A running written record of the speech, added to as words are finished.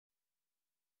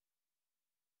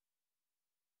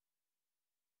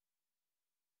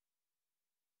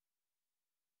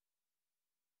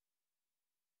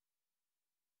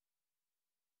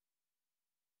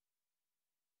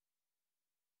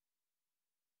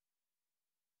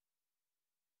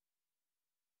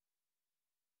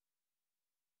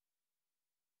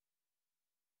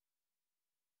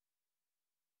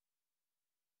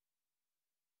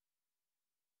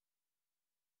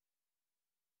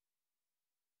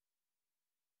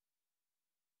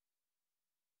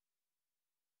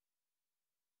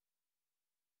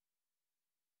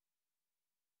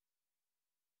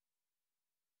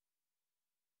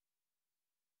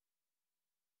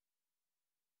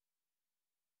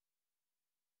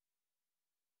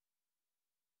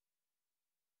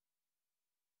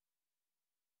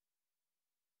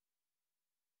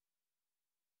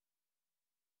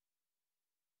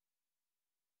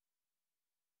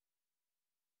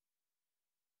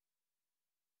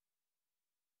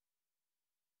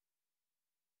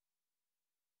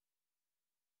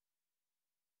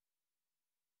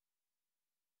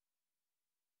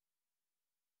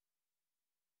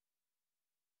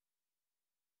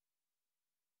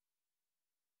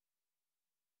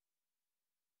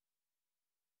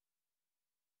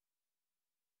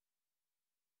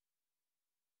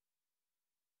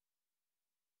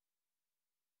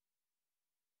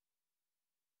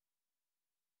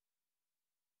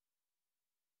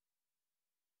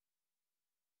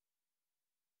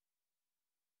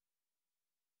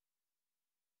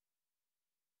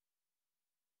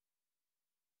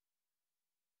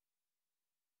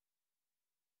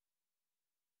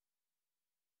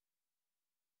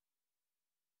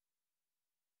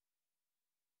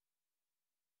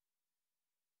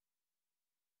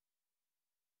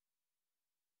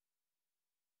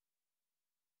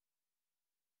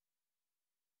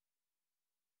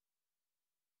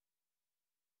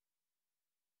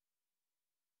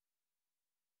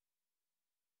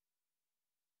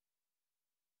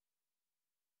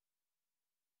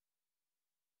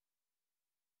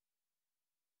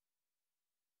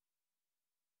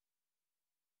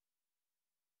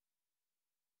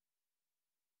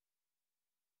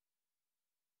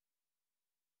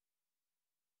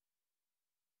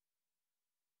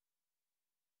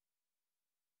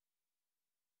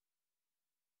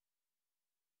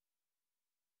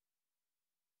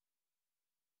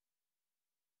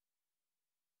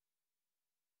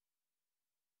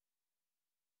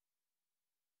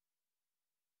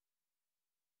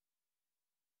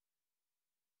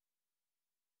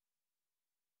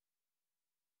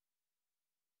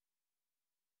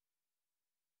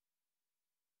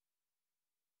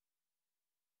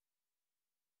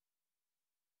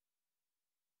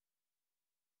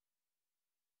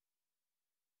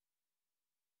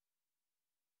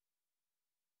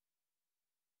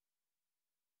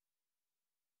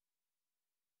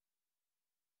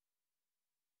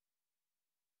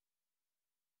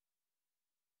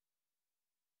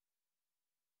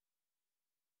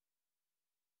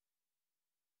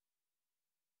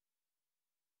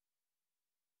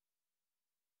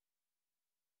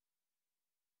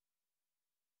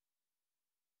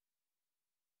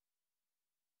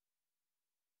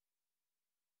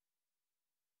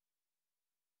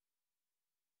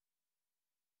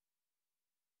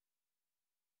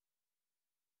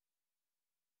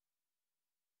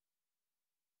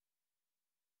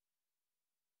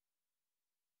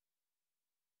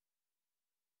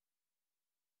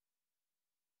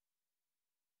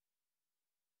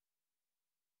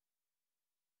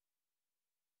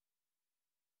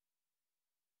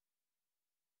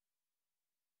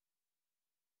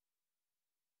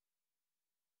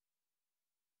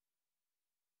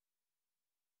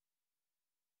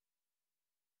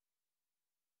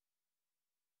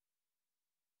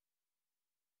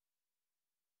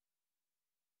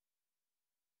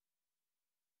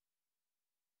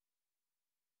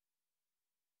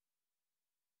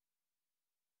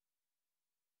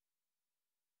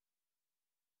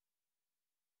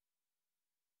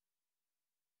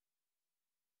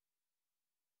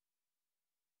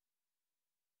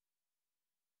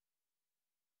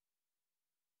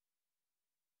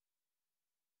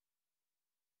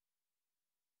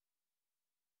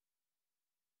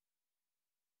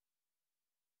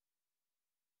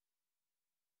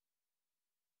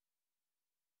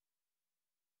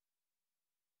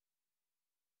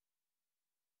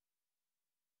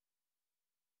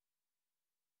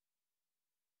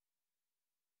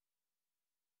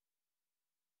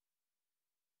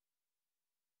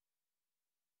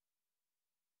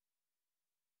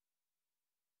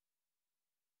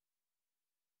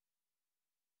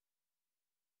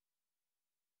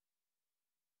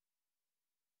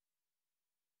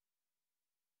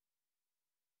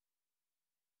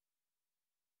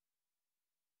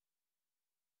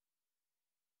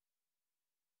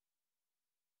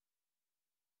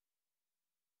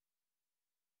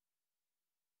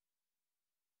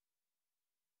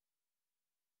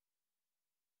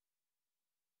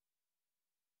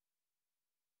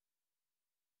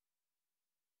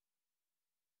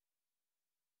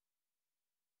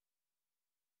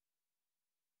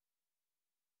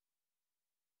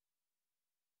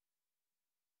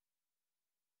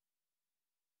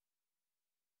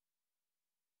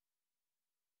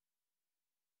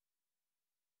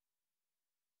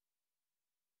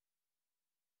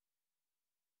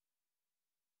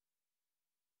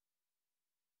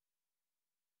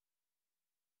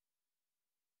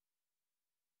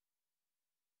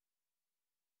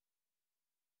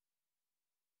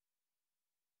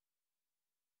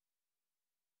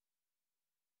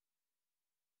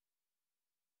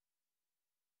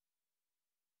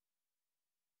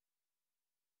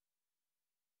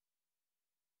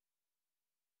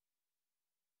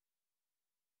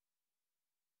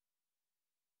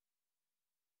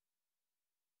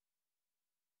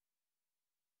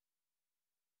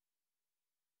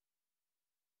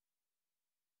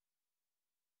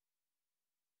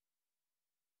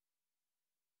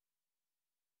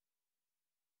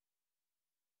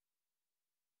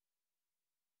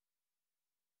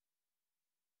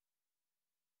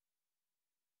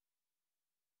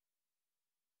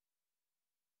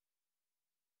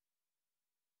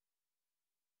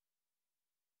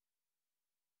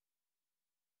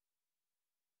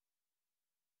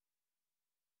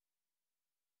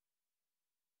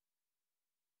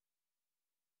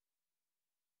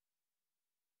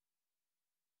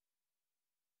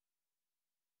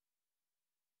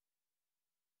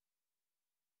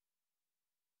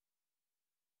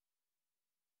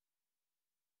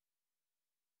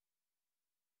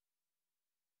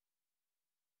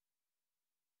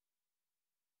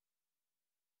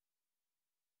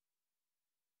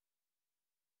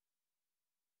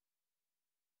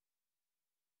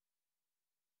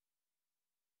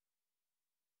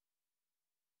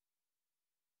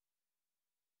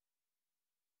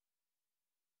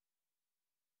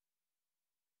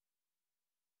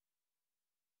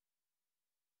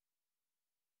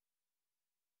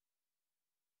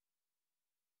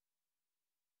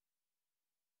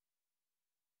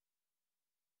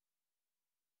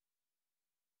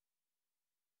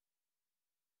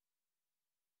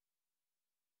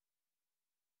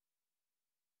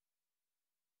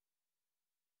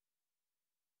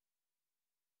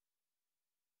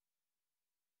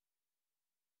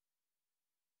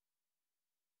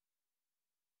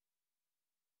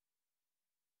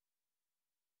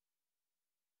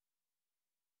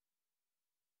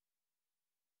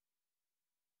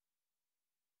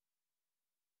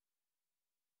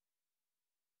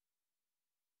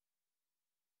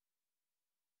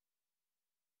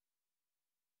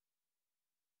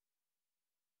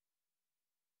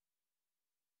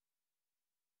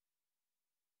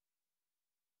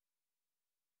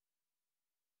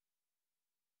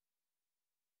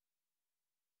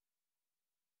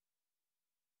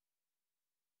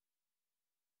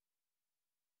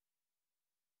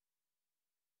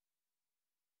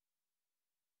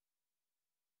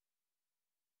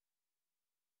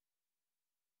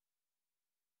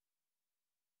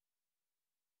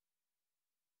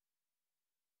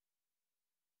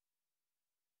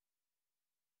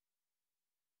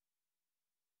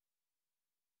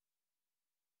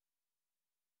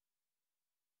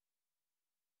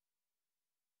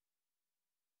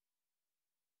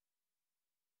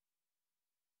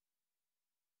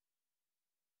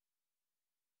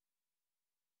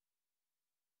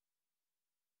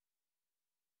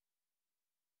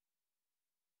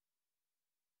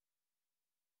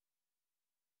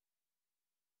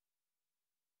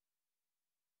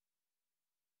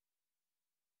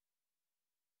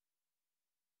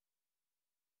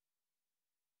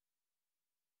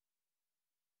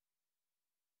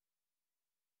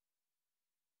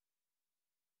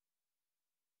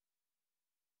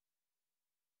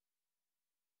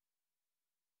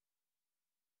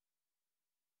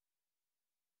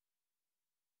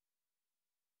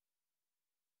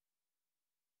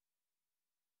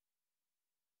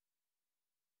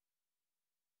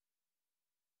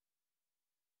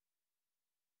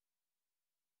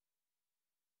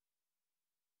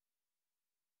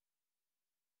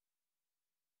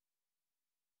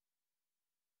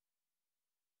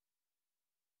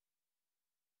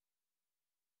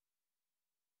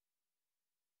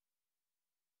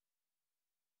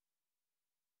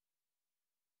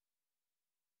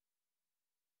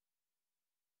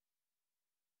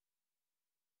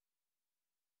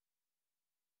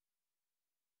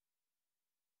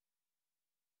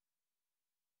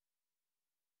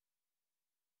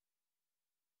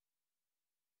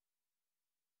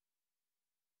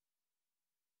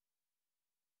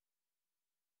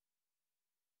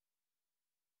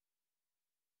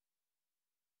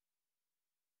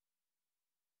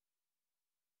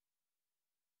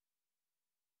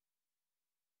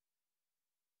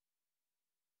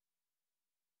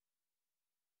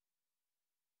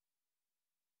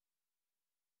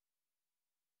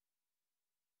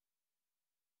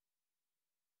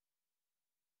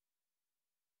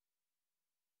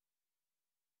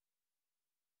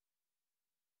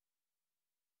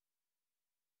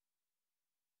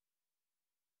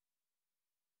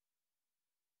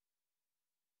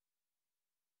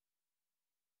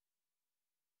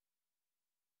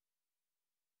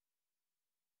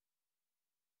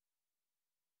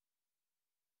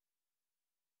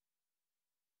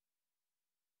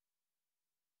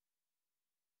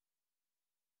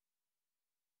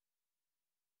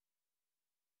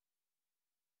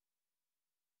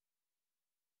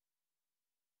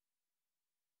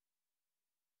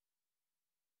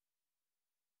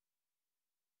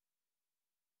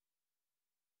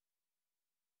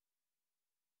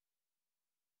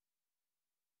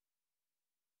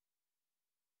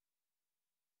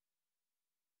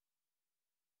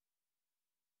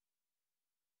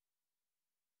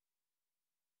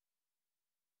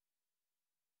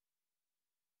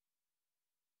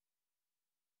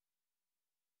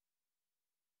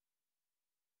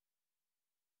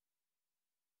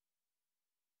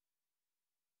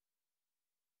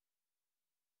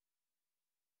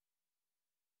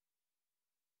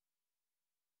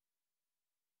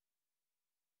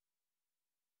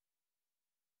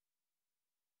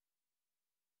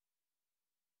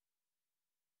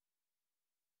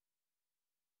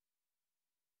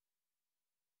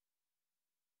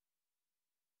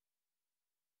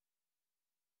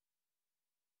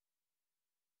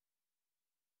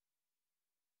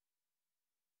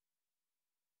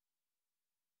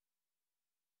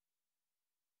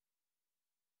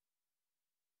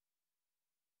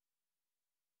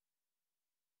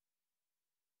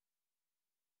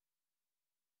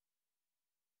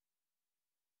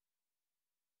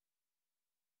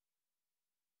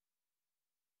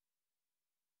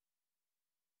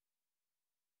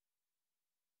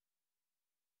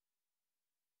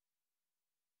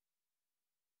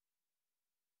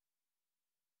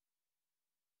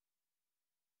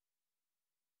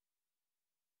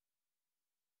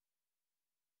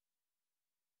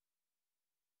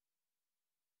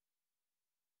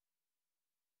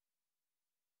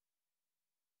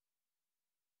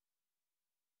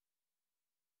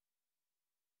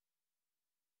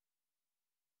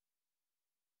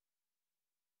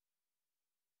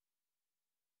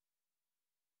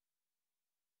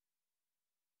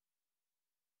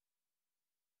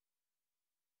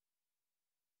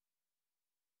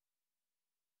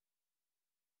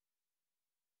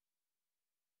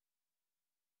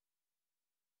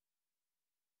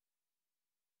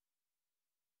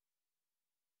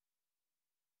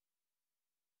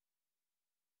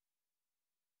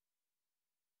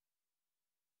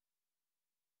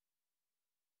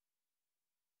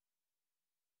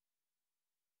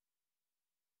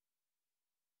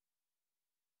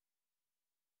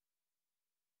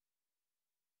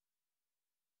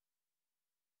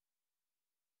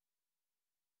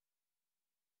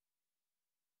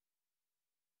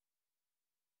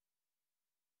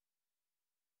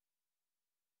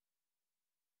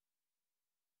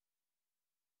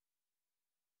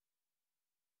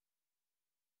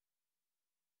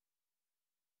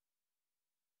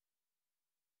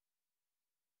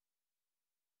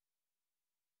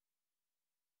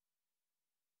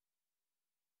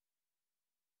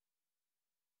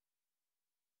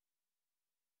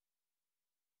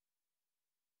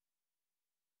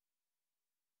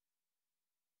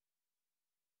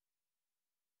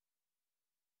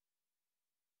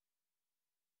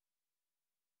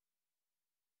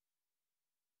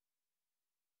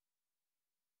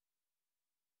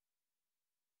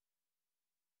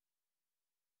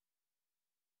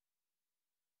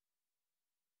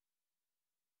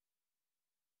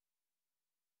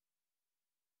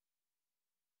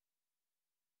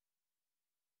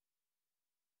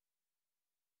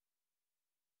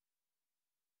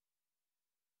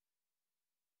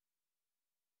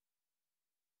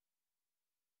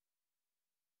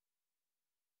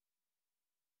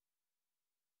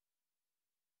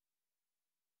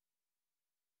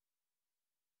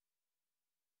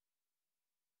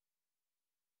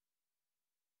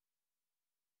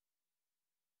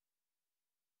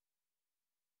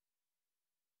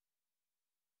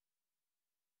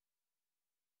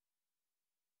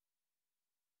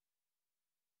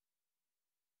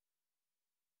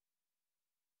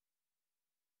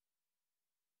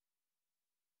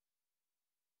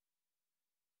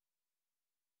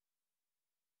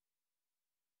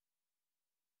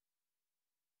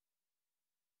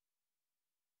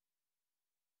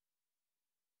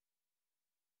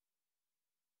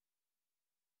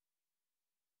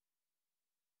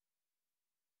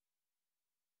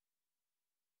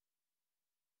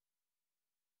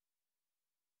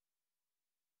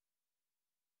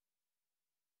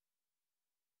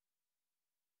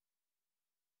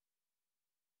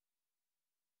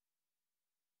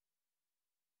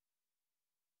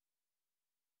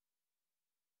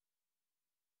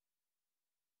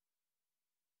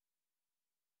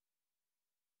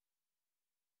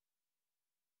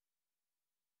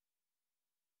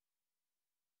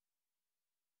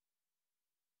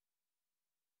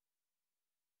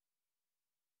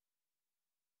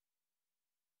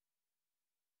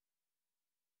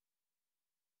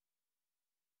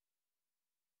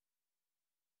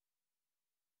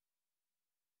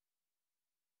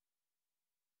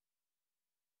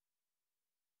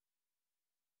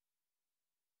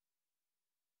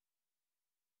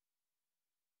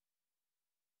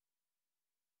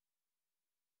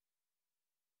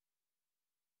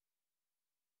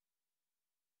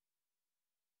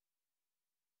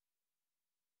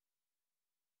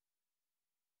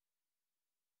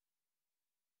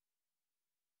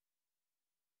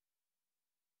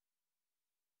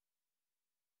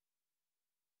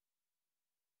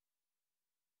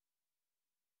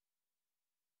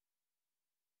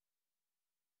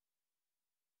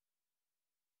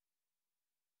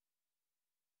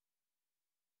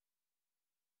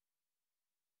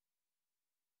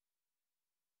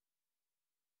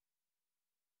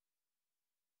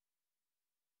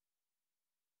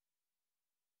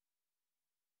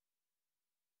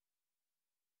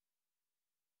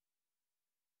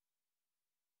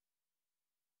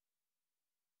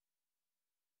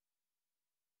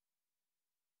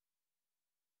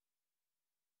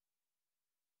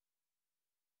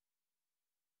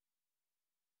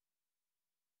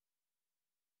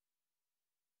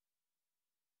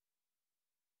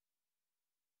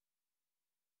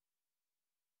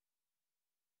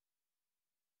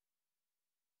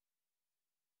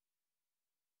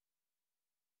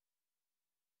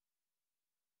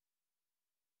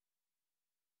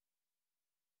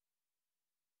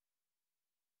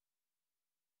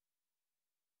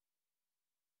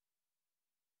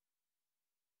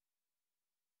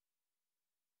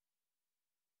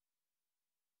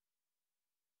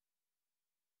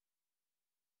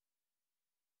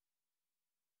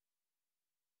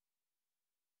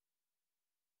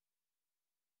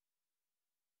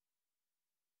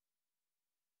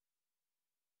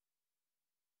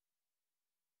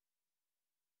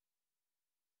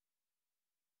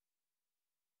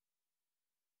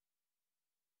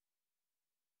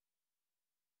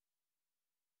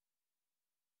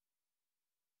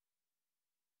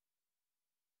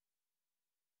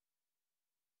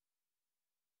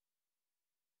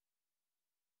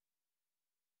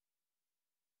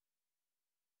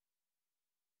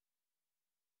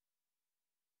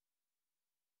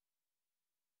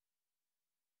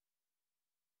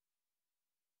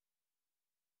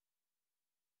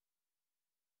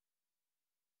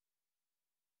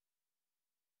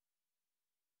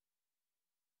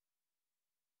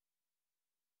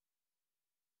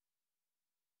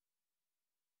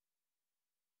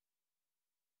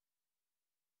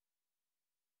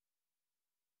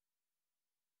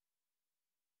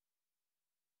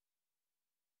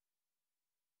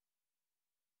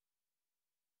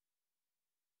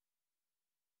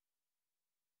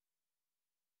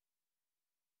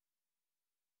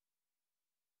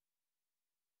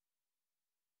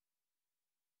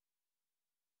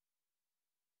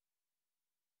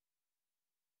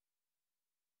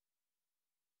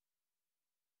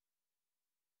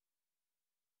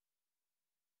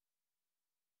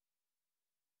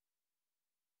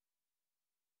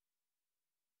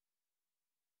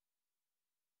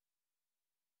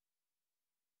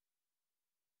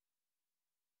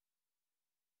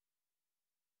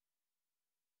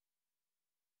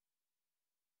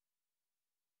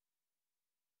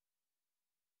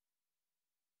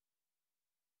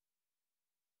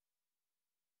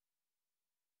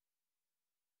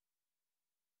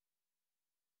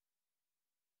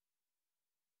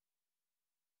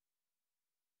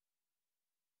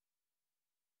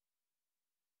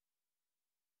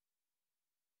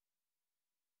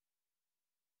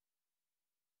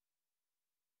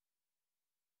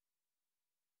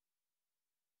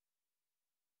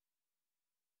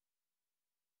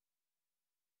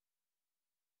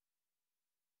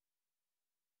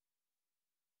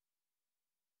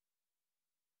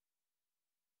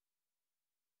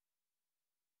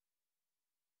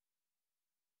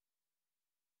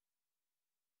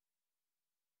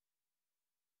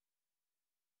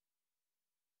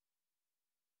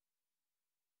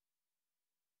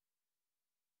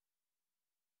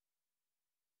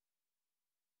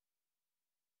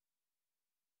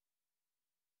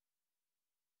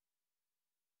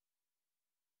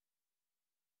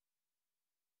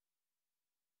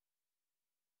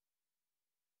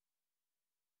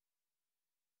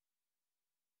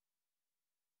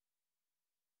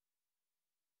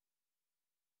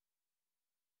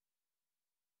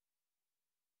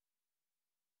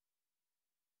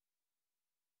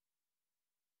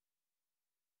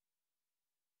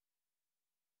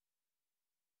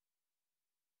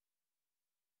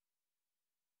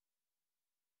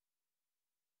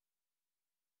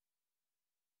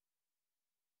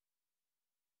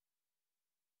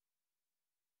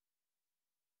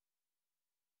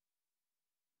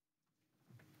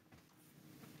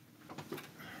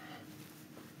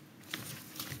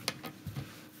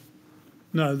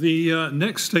Now, the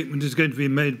next statement is going to be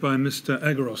made by Mr.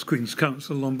 Ageros, Queen's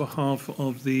Counsel, on behalf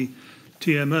of the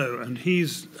TMO, and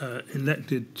he's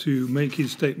elected to make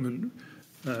his statement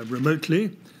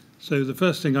remotely. So the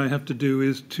first thing I have to do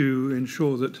is to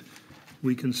ensure that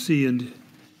we can see and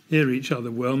hear each other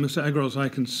well. Mr. Ageros, I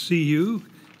can see you.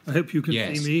 I hope you can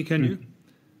see me, can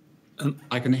you?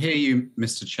 I can hear you,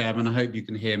 Mr. Chairman. I hope you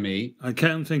can hear me. I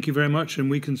can, thank you very much, and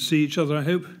we can see each other, I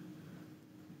hope.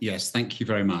 Yes, thank you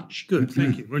very much. Good,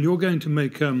 thank you. Well, you're going to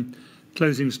make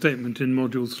closing statement in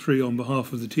Module 3 on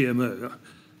behalf of the TMO.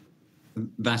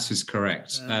 That is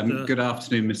correct. Good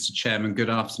afternoon, Mr. Chairman.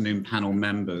 Good afternoon, panel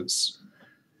members.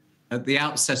 At the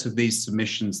outset of these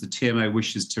submissions, the TMO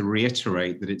wishes to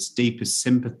reiterate that its deepest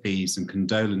sympathies and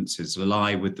condolences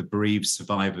lie with the bereaved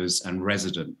survivors and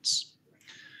residents.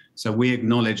 So we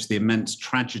acknowledge the immense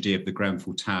tragedy of the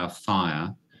Grenfell Tower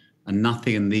fire, and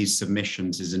nothing in these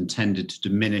submissions is intended to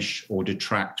diminish or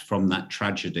detract from that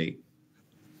tragedy.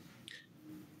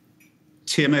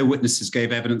 TMO witnesses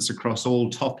gave evidence across all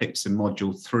topics in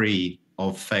Module 3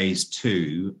 of Phase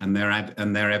 2, and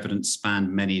their evidence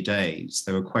spanned many days.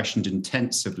 They were questioned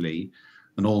intensively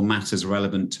on all matters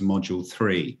relevant to Module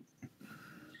 3.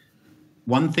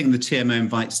 One thing the TMO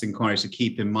invites the inquiry to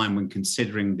keep in mind when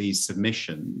considering these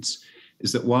submissions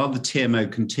is that while the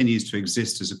TMO continues to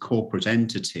exist as a corporate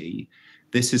entity,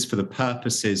 this is for the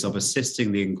purposes of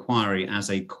assisting the inquiry as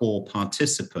a core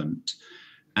participant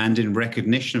and in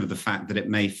recognition of the fact that it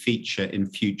may feature in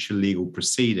future legal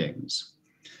proceedings.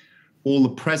 All the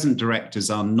present directors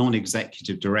are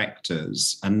non-executive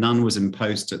directors, and none was in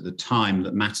post at the time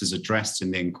that matters addressed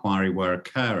in the inquiry were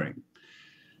occurring.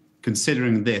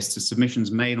 Considering this, the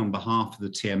submissions made on behalf of the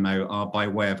TMO are by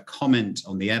way of comment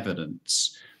on the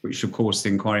evidence, which of course the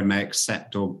inquiry may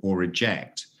accept or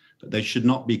reject, but they should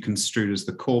not be construed as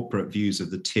the corporate views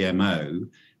of the TMO,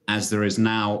 as there is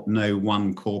now no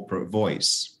one corporate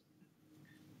voice.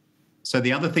 So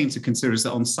the other thing to consider is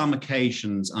that on some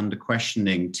occasions under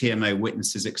questioning, TMO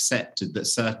witnesses accepted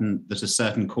that a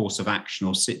certain course of action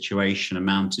or situation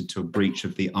amounted to a breach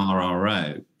of the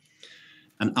RRO.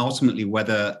 And ultimately,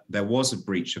 whether there was a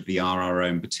breach of the RRO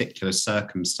in particular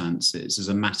circumstances is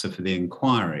a matter for the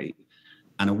inquiry,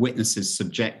 and a witness's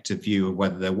subjective view of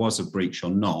whether there was a breach or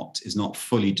not is not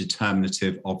fully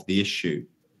determinative of the issue.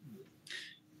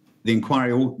 The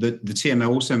TMO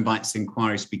also invites the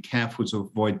inquiry to be careful to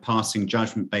avoid passing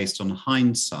judgment based on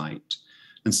hindsight,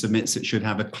 and submits it should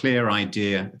have a clear eye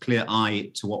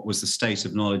to what was the state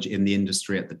of knowledge in the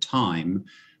industry at the time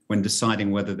when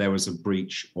deciding whether there was a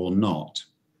breach or not.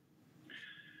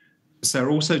 So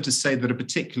also to say that a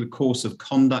particular course of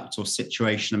conduct or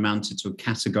situation amounted to a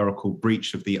categorical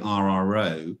breach of the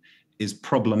RRO is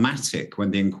problematic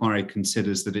when the inquiry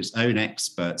considers that its own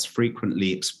experts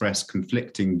frequently express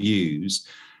conflicting views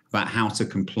about how to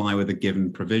comply with a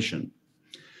given provision.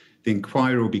 The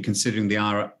inquiry will be considering the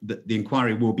RRO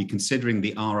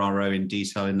in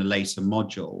detail in the later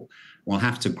module. We'll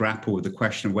have to grapple with the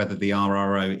question of whether the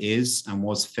RRO is and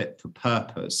was fit for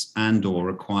purpose and/or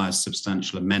requires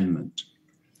substantial amendment.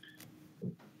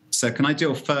 So can I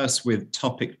deal first with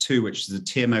topic 2, which is the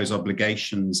TMO's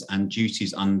obligations and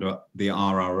duties under the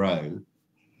RRO,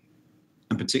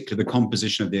 and particularly the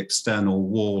composition of the external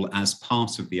wall as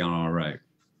part of the RRO.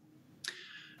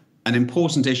 An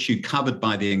important issue covered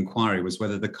by the inquiry was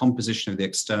whether the composition of the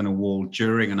external wall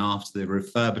during and after the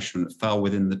refurbishment fell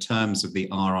within the terms of the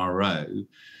RRO,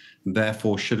 and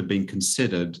therefore should have been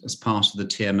considered as part of the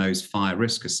TMO's fire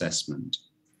risk assessment.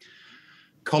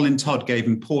 Colin Todd gave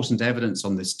important evidence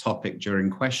on this topic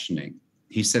during questioning.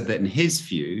 He said that in his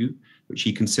view, which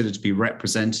he considered to be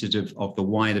representative of the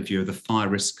wider view of the fire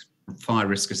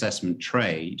risk assessment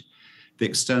trade, the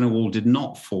external wall did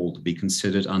not fall to be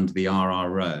considered under the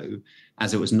RRO,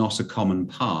 as it was not a common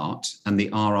part, and the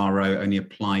RRO only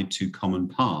applied to common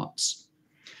parts.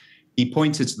 He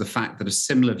pointed to the fact that a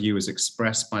similar view was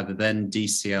expressed by the then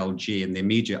DCLG in the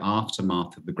immediate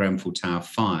aftermath of the Grenfell Tower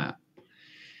fire.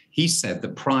 He said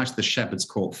that prior to the Shepherd's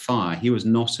Court fire, he was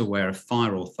not aware of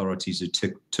fire authorities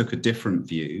who took a different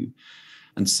view,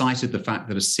 and cited the fact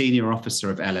that a senior officer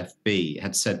of LFB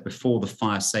had said before the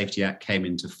Fire Safety Act came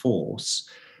into force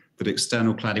that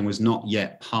external cladding was not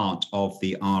yet part of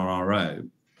the RRO.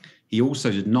 He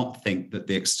also did not think that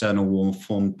the external wall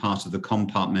formed part of the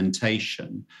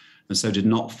compartmentation, and so did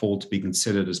not fall to be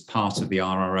considered as part of the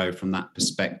RRO from that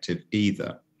perspective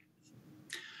either.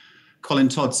 Colin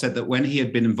Todd said that when he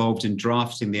had been involved in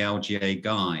drafting the LGA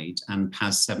guide and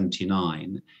PAS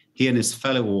 79, he and his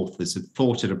fellow authors had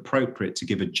thought it appropriate to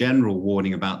give a general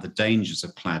warning about the dangers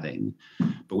of cladding,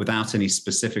 but without any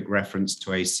specific reference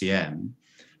to ACM,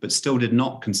 but still did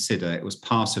not consider it was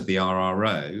part of the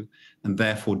RRO and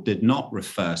therefore did not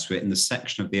refer to it in the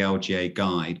section of the LGA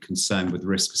guide concerned with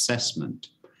risk assessment.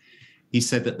 He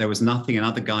said that there was nothing in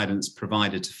other guidance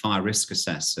provided to fire risk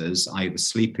assessors, i.e. the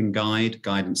sleeping guide,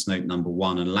 guidance note number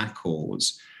 1 and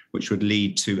LACORS, which would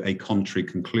lead to a contrary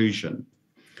conclusion.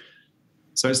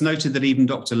 So it's noted that even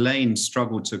Dr. Lane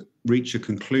struggled to reach a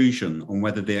conclusion on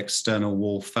whether the external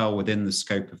wall fell within the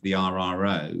scope of the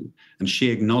RRO, and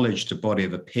she acknowledged a body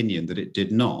of opinion that it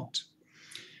did not.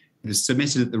 It is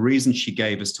submitted that the reason she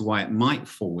gave as to why it might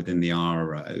fall within the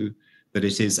RRO, that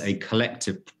it is a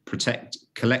collective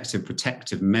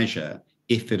protective measure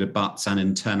if it abuts an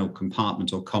internal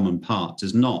compartment or common part,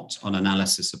 does not on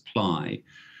analysis apply,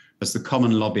 as the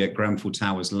common lobby at Grenfell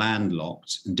Tower was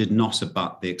landlocked and did not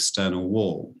abut the external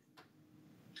wall.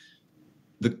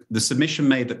 The submission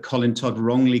made that Colin Todd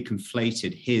wrongly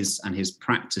conflated his and his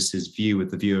practice's view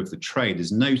with the view of the trade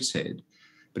is noted,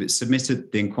 but it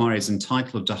submitted the inquiry is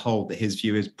entitled to hold that his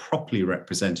view is properly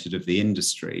representative of the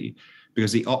industry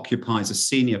because he occupies a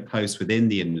senior post within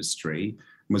the industry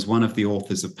and was one of the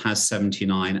authors of PAS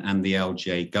 79 and the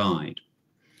LGA guide.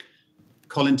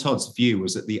 Colin Todd's view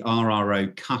was that the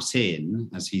RRO cut in,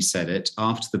 as he said it,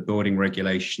 after the building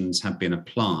regulations had been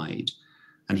applied,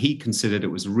 and he considered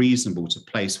it was reasonable to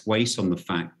place weight on the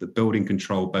fact that building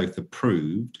control both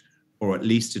approved, or at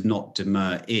least did not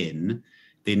demur in,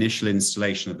 the initial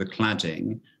installation of the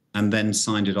cladding, and then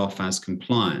signed it off as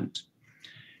compliant.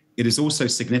 It is also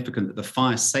significant that the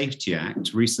Fire Safety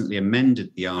Act recently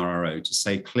amended the RRO to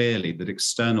say clearly that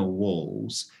external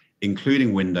walls,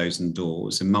 including windows and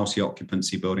doors in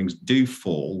multi-occupancy buildings, do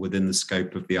fall within the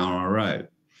scope of the RRO.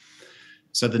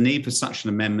 So the need for such an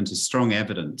amendment is strong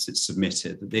evidence, it's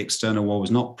submitted, that the external wall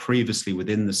was not previously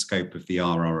within the scope of the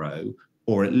RRO,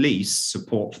 or at least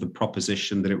support for the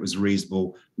proposition that it was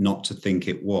reasonable not to think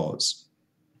it was.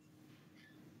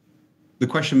 The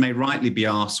question may rightly be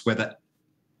asked whether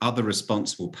other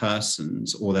responsible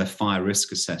persons or their fire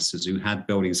risk assessors who had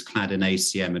buildings clad in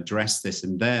ACM addressed this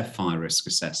in their fire risk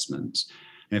assessment.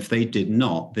 And if they did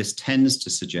not, this tends to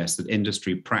suggest that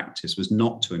industry practice was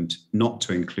not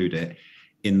to include it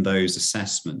in those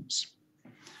assessments.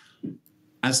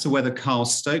 As to whether Carl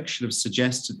Stokes should have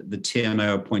suggested that the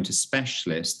TMO appoint a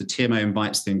specialist, the TMO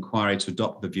invites the inquiry to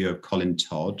adopt the view of Colin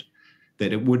Todd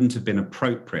that it wouldn't have been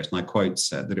appropriate, and I quote,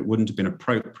 said, that it wouldn't have been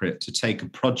appropriate to take a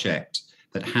project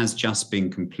that has just been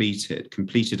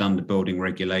completed under building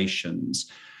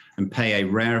regulations, and pay a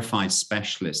rarefied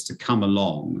specialist to come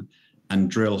along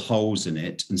and drill holes in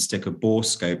it and stick a bore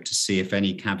scope to see if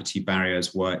any cavity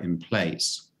barriers were in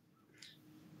place.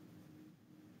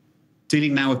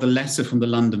 Dealing now with the letter from the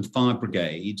London Fire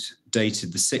Brigade,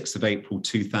 dated the 6th of April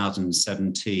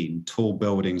 2017, tall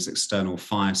buildings external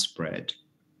fire spread.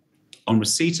 On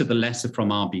receipt of the letter from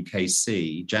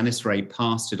RBKC, Janice Ray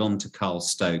passed it on to Carl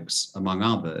Stokes, among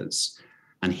others,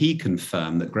 and he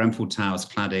confirmed that Grenfell Tower's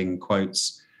cladding,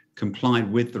 quotes,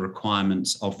 complied with the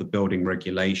requirements of the building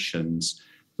regulations,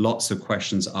 lots of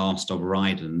questions asked of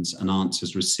Rydens and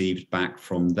answers received back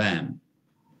from them.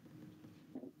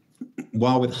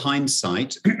 While with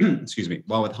hindsight,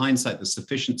 the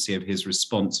sufficiency of his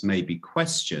response may be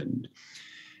questioned,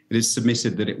 it is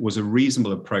submitted that it was a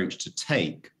reasonable approach to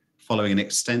take following an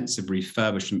extensive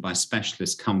refurbishment by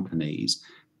specialist companies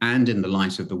and in the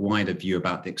light of the wider view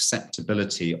about the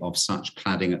acceptability of such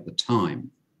cladding at the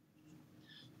time.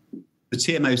 The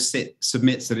TMO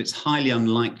submits that it's highly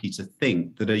unlikely to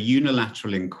think that a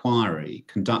unilateral inquiry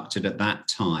conducted at that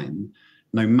time,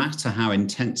 no matter how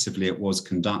intensively it was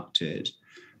conducted,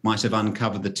 might have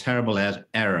uncovered the terrible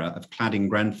error of cladding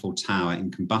Grenfell Tower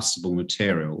in combustible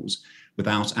materials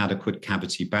without adequate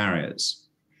cavity barriers.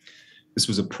 This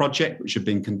was a project which had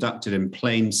been conducted in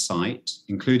plain sight,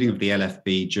 including of the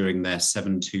LFB during their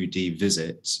 7.2D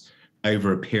visits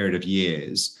over a period of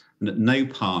years, and at no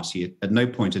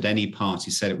point had any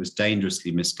party said it was dangerously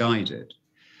misguided.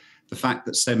 The fact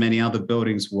that so many other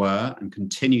buildings were and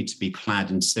continue to be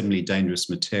clad in similarly dangerous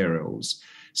materials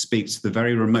speaks to the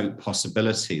very remote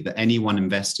possibility that any one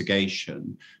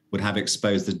investigation would have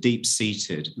exposed the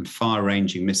deep-seated and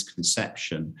far-ranging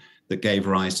misconception that gave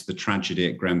rise to the tragedy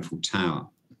at Grenfell Tower.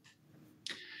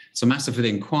 It's a matter for the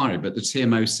inquiry, but the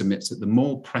TMO submits that the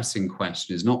more pressing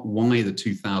question is not why the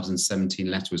 2017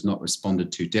 letter was not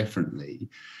responded to differently,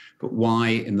 but why,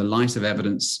 in the light of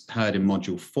evidence heard in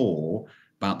Module 4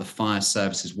 about the fire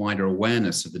service's wider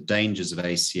awareness of the dangers of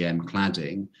ACM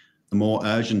cladding, the more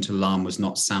urgent alarm was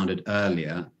not sounded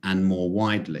earlier and more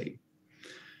widely.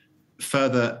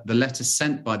 Further, the letter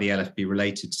sent by the LFB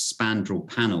related to spandrel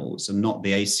panels and not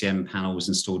the ACM panels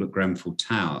installed at Grenfell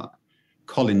Tower.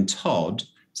 Colin Todd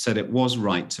said it was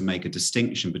right to make a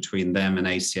distinction between them and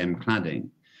ACM cladding.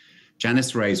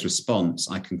 Janice Ray's response,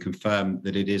 I can confirm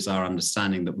that it is our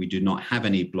understanding that we do not have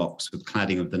any blocks with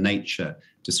cladding of the nature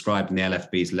described in the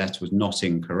LFB's letter was not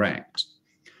incorrect.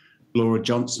 Laura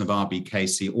Johnson of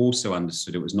RBKC also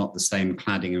understood it was not the same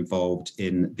cladding involved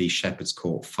in the Shepherd's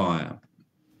Court fire.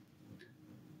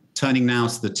 Turning now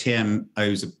to the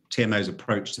TMO's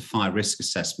approach to fire risk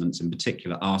assessments, in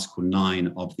particular Article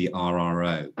 9 of the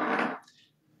RRO.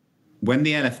 When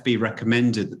the LFB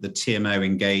recommended that the TMO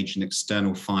engage an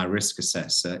external fire risk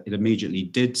assessor, it immediately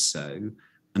did so,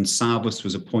 and Salvus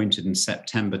was appointed in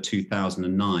September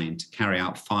 2009 to carry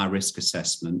out fire risk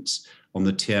assessments on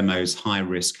the TMO's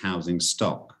high-risk housing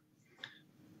stock.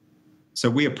 So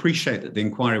we appreciate that the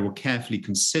inquiry will carefully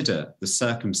consider the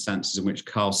circumstances in which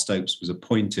Carl Stokes was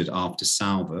appointed after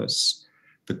Salvus,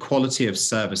 the quality of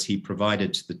service he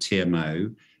provided to the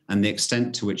TMO, and the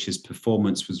extent to which his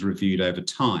performance was reviewed over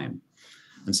time.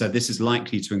 And so this is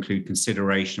likely to include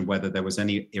consideration of whether there was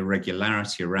any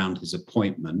irregularity around his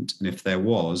appointment, and if there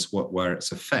was, what were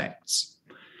its effects.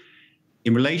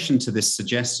 In relation to this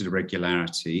suggested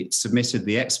irregularity, it submitted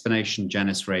the explanation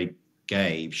Janice Ray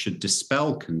gave should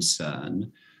dispel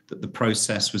concern that the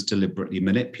process was deliberately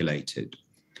manipulated.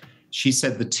 She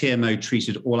said the TMO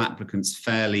treated all applicants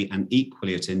fairly and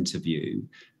equally at interview,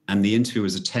 and the interview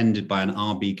was attended by an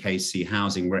RBKC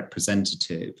housing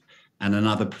representative and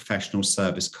another professional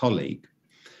service colleague.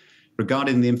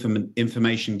 Regarding the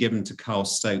information given to Carl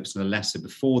Stokes in a letter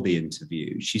before the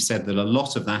interview, she said that a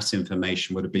lot of that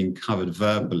information would have been covered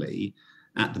verbally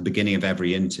at the beginning of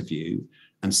every interview,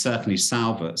 and certainly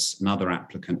Salvus, another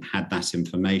applicant, had that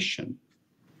information.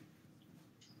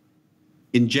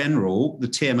 In general, the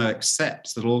TMO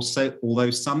accepts that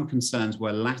although some concerns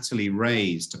were latterly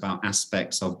raised about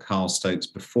aspects of Carl Stokes'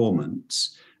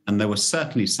 performance, and there were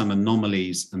certainly some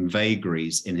anomalies and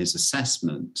vagaries in his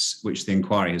assessments, which the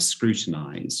inquiry has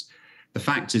scrutinised, the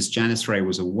fact is Janice Ray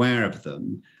was aware of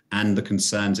them and the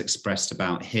concerns expressed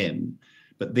about him,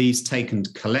 but these taken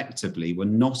collectively were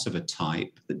not of a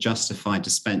type that justified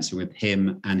dispensing with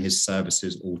him and his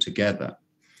services altogether.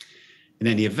 In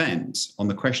any event, on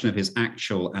the question of his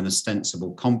actual and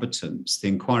ostensible competence, the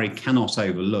inquiry cannot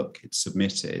overlook, it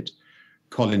submitted,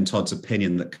 Colin Todd's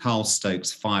opinion that Carl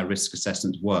Stokes' fire risk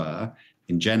assessments were,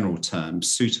 in general terms,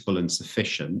 suitable and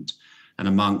sufficient, and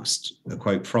amongst, a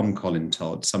quote from Colin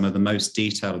Todd, some of the most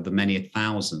detailed of the many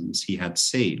thousands he had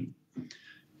seen.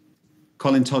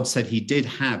 Colin Todd said he did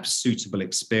have suitable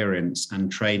experience and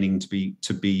training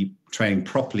to be trained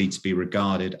properly to be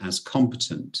regarded as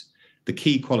competent. The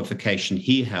key qualification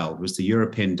he held was the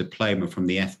European diploma from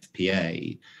the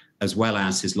FPA, as well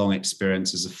as his long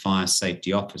experience as a fire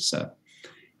safety officer.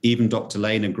 Even Dr.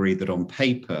 Lane agreed that on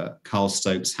paper, Carl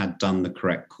Stokes had done the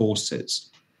correct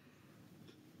courses.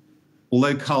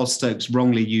 Although Carl Stokes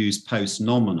wrongly used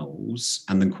post-nominals,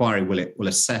 and the inquiry will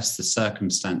assess the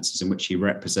circumstances in which he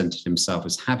represented himself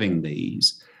as having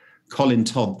these, Colin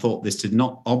Todd thought this did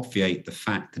not obviate the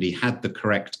fact that he had the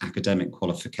correct academic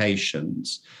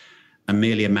qualifications and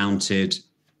merely amounted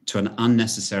to an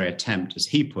unnecessary attempt, as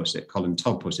he put it, Colin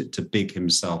Todd put it, to big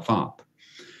himself up.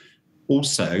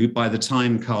 Also, by the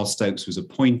time Carl Stokes was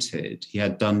appointed, he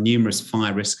had done numerous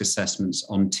fire risk assessments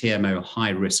on TMO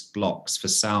high-risk blocks for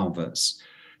Salvus.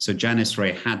 So Janice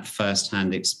Ray had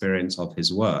first-hand experience of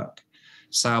his work.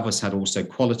 Salvus had also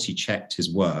quality checked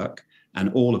his work,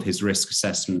 and all of his risk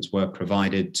assessments were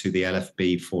provided to the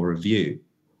LFB for review.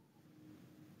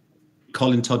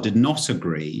 Colin Todd did not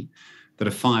agree that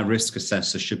a fire risk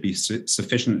assessor should be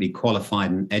sufficiently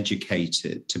qualified and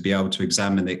educated to be able to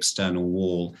examine the external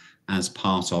wall as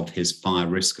part of his fire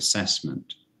risk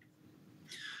assessment.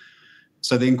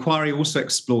 So the inquiry also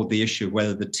explored the issue of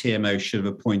whether the TMO should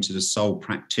have appointed a sole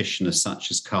practitioner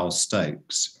such as Carl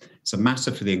Stokes. It's a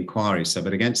matter for the inquiry,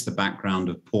 but against the background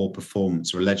of poor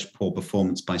performance or alleged poor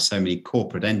performance by so many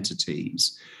corporate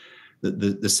entities,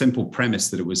 the simple premise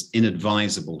that it was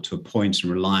inadvisable to appoint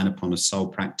and rely upon a sole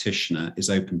practitioner is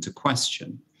open to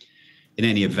question. In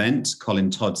any event,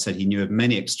 Colin Todd said he knew of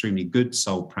many extremely good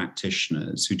sole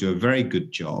practitioners who do a very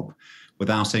good job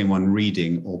without anyone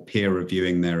reading or peer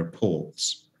reviewing their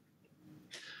reports.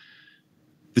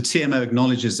 The TMO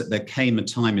acknowledges that there came a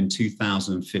time in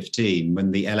 2015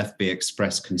 when the LFB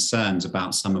expressed concerns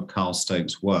about some of Carl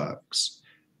Stokes' work,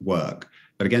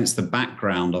 but against the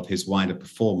background of his wider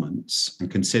performance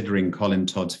and considering Colin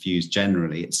Todd's views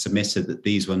generally, it submitted that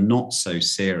these were not so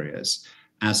serious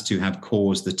as to have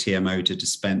caused the TMO to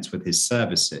dispense with his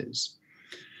services.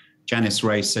 Janice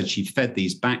Ray said she fed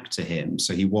these back to him,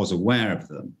 so he was aware of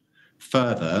them.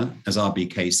 Further, as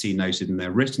RBKC noted in their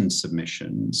written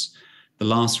submissions, The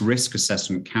last risk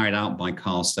assessment carried out by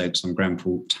Carl Stokes on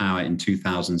Grenfell Tower in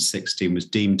 2016 was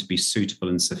deemed to be suitable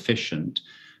and sufficient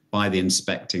by the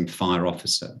inspecting fire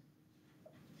officer.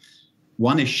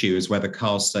 One issue is whether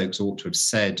Carl Stokes ought to have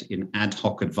said in ad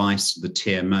hoc advice to the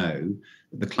TMO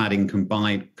that the cladding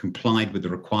complied with the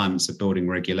requirements of building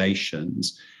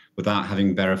regulations without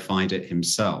having verified it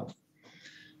himself.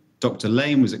 Dr.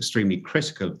 Lane was extremely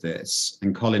critical of this,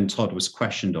 and Colin Todd was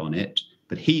questioned on it,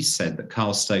 but he said that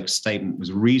Carl Stokes' statement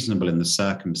was reasonable in the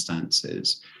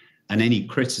circumstances, and any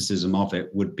criticism of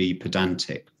it would be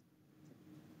pedantic.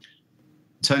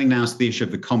 Turning now to the issue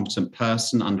of the competent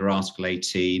person under Article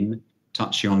 18,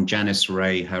 touching on Janice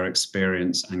Ray, her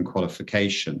experience and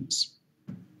qualifications.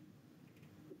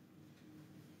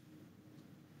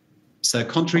 So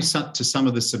contrary to some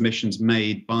of the submissions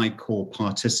made by core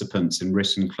participants in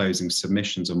written closing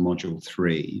submissions on Module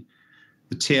 3,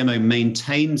 the TMO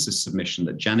maintains the submission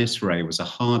that Janice Ray was a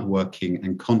hardworking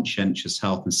and conscientious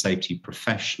health and safety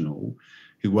professional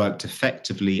who worked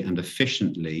effectively and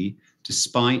efficiently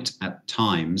despite at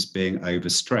times being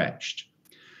overstretched.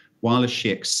 While as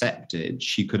she accepted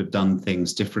she could have done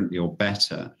things differently or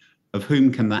better, of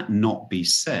whom can that not be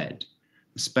said,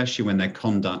 especially when their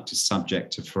conduct is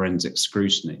subject to forensic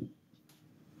scrutiny?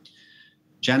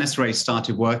 Janice Ray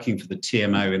started working for the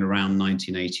TMO in around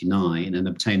 1989 and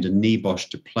obtained a NEBOSH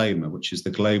diploma, which is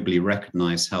the globally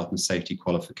recognized health and safety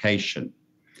qualification.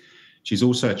 She's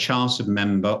also a chartered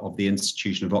member of the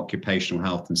Institution of Occupational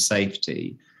Health and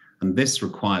Safety, and this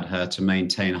required her to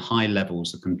maintain high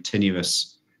levels of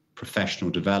continuous professional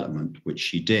development, which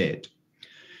she did.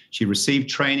 She received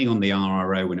training on the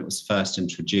RRO when it was first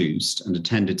introduced and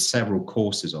attended several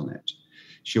courses on it.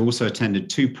 She also attended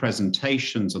 2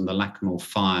 presentations on the Lakanal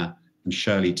Fire and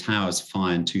Shirley Towers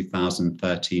Fire in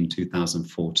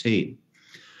 2013-2014.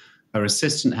 Her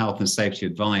assistant health and safety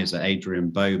advisor, Adrian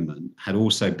Bowman, had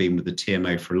also been with the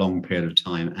TMO for a long period of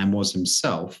time and was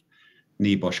himself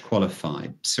NEBOSH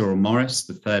qualified. Cyril Morris,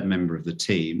 the third member of the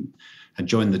team, had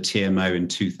joined the TMO in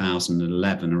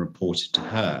 2011 and reported to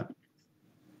her.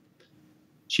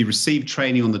 She received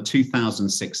training on the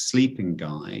 2006 sleeping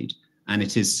guide, and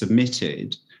it is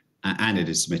submitted,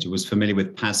 was familiar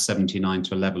with PAS 79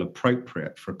 to a level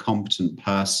appropriate for a competent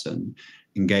person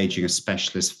engaging a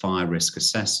specialist fire risk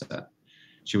assessor.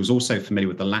 She was also familiar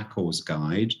with the LACORS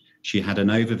guide. She had an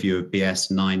overview of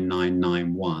BS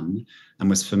 9991 and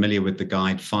was familiar with the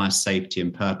guide Fire Safety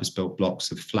in Purpose-Built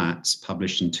Blocks of Flats,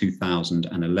 published in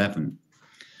 2011.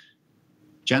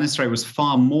 Janice Ray was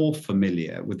far more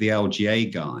familiar with the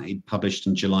LGA guide, published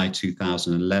in July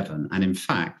 2011, and in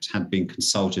fact had been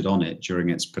consulted on it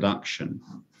during its production.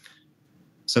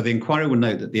 So the inquiry will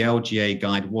note that the LGA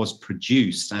guide was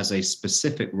produced as a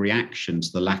specific reaction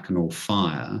to the Lakanal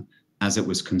fire, as it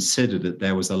was considered that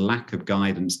there was a lack of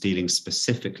guidance dealing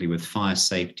specifically with fire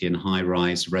safety in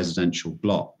high-rise residential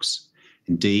blocks.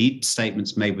 Indeed,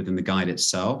 statements made within the guide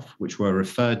itself, which were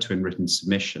referred to in written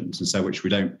submissions, and so which we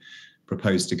don't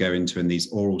propose to go into in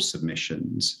these oral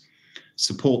submissions,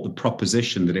 support the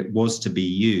proposition that it was to be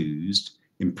used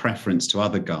in preference to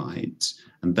other guides,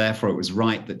 and therefore it was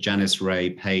right that Janice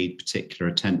Ray paid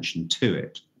particular attention to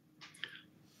it.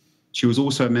 She was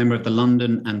also a member of the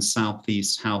London and South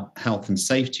East Health and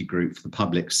Safety Group for the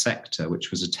public sector,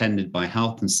 which was attended by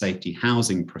health and safety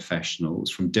housing professionals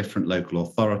from different local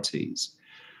authorities.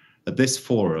 At this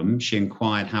forum, she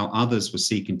inquired how others were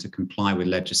seeking to comply with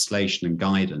legislation and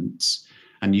guidance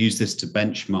and used this to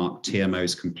benchmark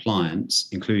TMO's compliance,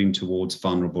 including towards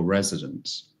vulnerable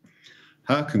residents.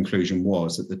 Her conclusion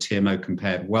was that the TMO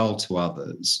compared well to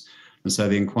others, and so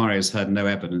the inquiry has heard no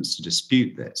evidence to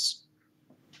dispute this.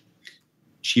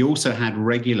 She also had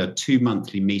regular 2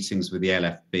 monthly meetings with the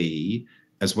LFB,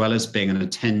 as well as being an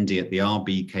attendee at the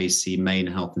RBKC Main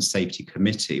Health and Safety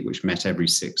Committee, which met every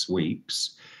 6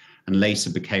 weeks, and later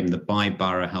became the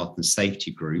Bi-Borough Health and Safety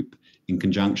Group in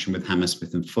conjunction with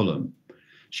Hammersmith and Fulham.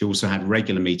 She also had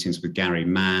regular meetings with Gary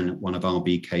Mann, one of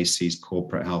RBKC's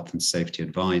corporate health and safety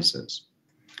advisors.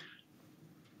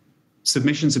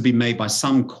 Submissions have been made by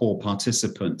some core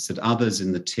participants that others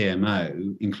in the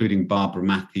TMO, including Barbara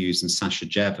Matthews and Sasha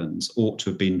Jevons, ought to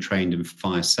have been trained in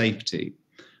fire safety.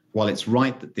 While it's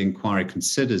right that the inquiry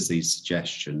considers these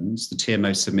suggestions, the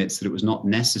TMO submits that it was not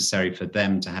necessary for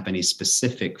them to have any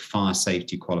specific fire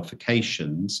safety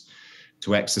qualifications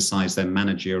to exercise their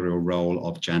managerial role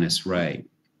of Janice Ray.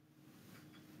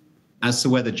 As to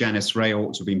whether Janice Ray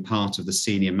ought to have been part of the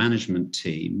senior management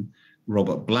team,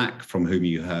 Robert Black, from whom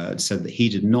you heard, said that he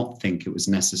did not think it was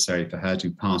necessary for her to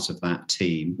be part of that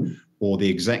team or the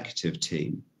executive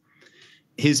team.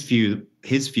 His view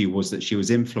was that she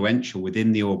was influential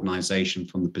within the organisation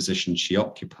from the position she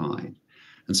occupied,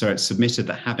 And so it submitted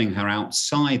that having her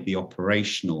outside the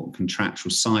operational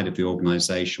contractual side of the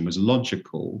organisation was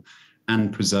logical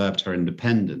and preserved her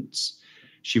independence.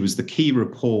 She was the key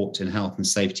report in health and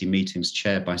safety meetings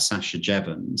chaired by Sasha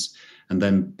Jevons and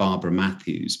then Barbara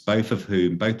Matthews, both of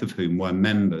whom were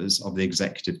members of the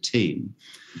executive team.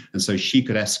 And so she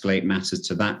could escalate matters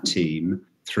to that team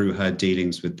through her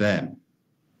dealings with them.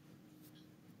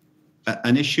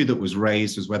 An issue that was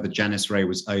raised was whether Janice Ray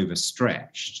was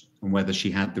overstretched and whether she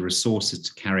had the resources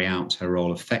to carry out her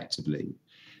role effectively.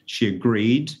 She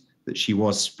agreed that she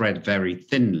was spread very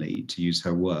thinly, to use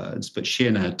her words, but she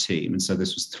and her team, and so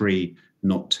this was 3,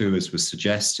 not 2, as was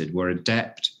suggested, were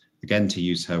adept, again to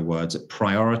use her words, at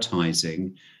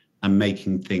prioritising and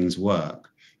making things work.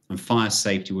 And fire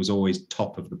safety was always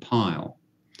top of the pile.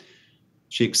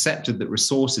 She accepted that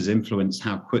resources influenced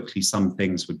how quickly some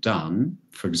things were done.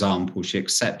 For example, she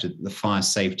accepted that the fire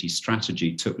safety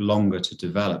strategy took longer to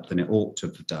develop than it ought to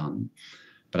have done.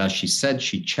 But as she said,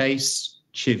 she chased,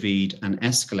 chivied, and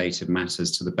escalated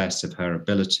matters to the best of her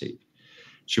ability.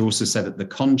 She also said that the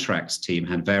contracts team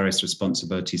had various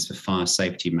responsibilities for fire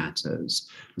safety matters,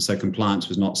 and so compliance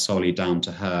was not solely down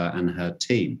to her and her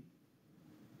team.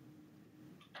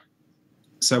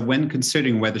 So when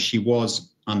considering whether she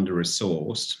was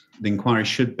under-resourced, the inquiry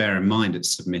should bear in mind, it's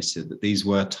submitted, that these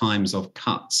were times of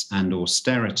cuts and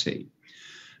austerity.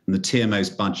 And the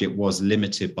TMO's budget was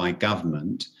limited by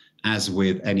government, as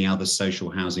with any other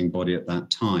social housing body at that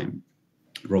time.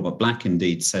 Robert Black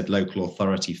indeed said local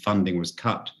authority funding was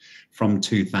cut from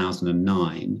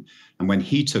 2009. And when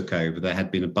he took over, there had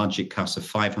been a budget cut of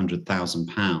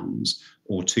 £500,000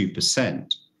 or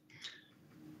 2%.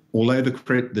 Although the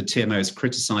TMO is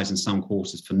criticised in some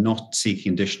quarters for not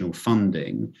seeking additional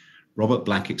funding, Robert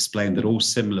Black explained that all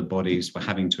similar bodies were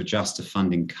having to adjust to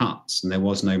funding cuts and there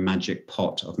was no magic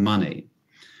pot of money.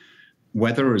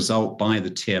 Whether a result by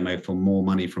the TMO for more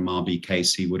money from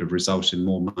RBKC would have resulted in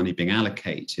more money being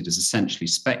allocated is essentially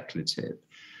speculative.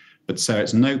 But so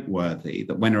it's noteworthy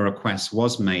that when a request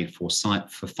was made for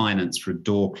finance for a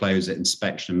door closer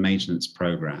inspection and maintenance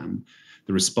programme,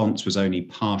 the response was only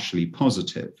partially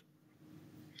positive.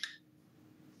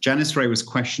 Janice Ray was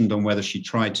questioned on whether she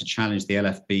tried to challenge the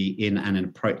LFB in an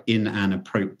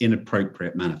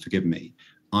inappropriate manner,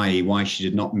 i.e. why she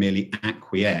did not merely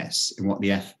acquiesce in what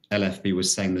the LFB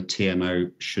was saying the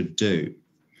TMO should do.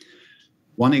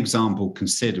 One example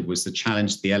considered was the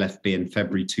challenge to the LFB in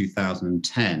February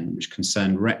 2010, which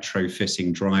concerned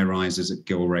retrofitting dry risers at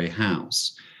Gilray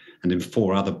House and in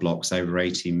 4 other blocks over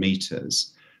 18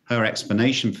 metres. Her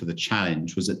explanation for the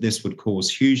challenge was that this would cause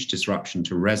huge disruption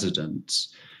to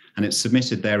residents, and it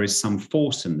submitted there is some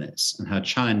force in this, and her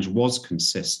challenge was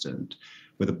consistent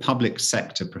with a public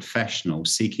sector professional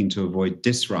seeking to avoid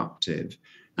disruptive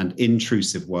and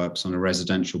intrusive works on a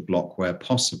residential block where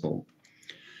possible.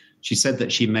 She said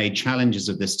that she made challenges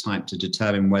of this type to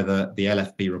determine whether the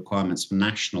LFB requirements were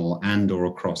national and or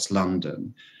across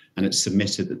London, and it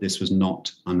submitted that this was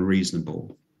not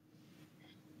unreasonable.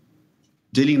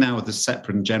 Dealing now with a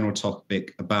separate and general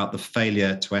topic about the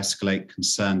failure to escalate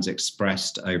concerns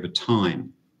expressed over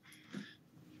time.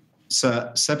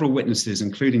 So several witnesses,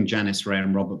 including Janice Ray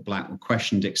and Robert Black, were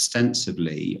questioned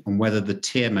extensively on whether the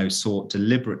TMO sought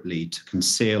deliberately to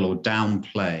conceal or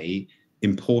downplay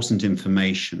important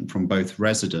information from both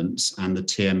residents and the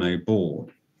TMO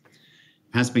board.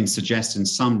 It has been suggested in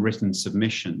some written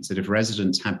submissions that if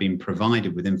residents had been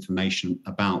provided with information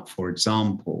about, for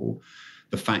example,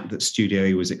 the fact that Studio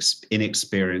E was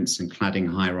inexperienced in cladding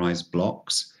high-rise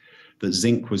blocks, that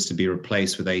zinc was to be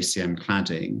replaced with ACM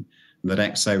cladding, and that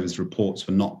Exover's reports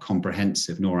were not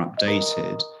comprehensive nor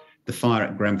updated, the fire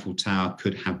at Grenfell Tower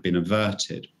could have been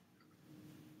averted.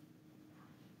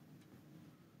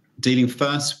 Dealing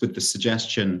first with the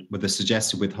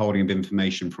suggested withholding of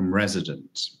information from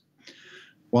residents.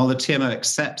 While the TMO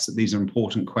accepts that these are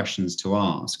important questions to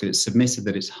ask, it's submitted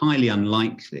that it's highly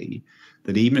unlikely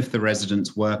that even if the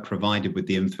residents were provided with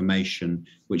the information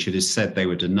which it is said they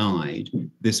were denied,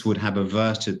 this would have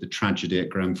averted the tragedy at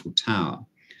Grenfell Tower.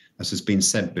 As has been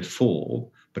said before,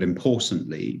 but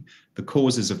importantly, the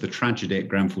causes of the tragedy at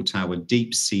Grenfell Tower were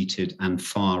deep-seated and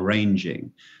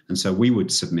far-ranging. And so we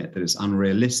would submit that it's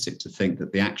unrealistic to think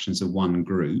that the actions of one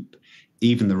group,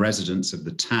 even the residents of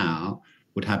the tower,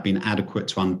 would have been adequate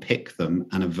to unpick them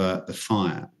and avert the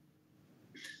fire.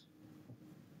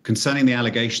 Concerning the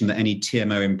allegation that any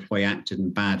TMO employee acted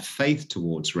in bad faith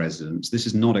towards residents, this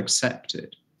is not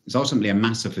accepted. It's ultimately a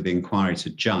matter for the inquiry to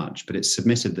judge, but it's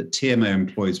submitted that TMO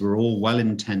employees were all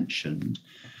well-intentioned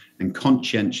and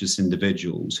conscientious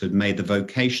individuals who had made the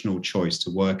vocational choice to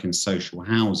work in social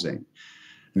housing,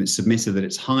 And it's submitted that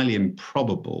it's highly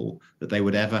improbable that they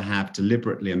would ever have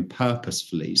deliberately and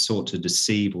purposefully sought to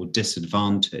deceive or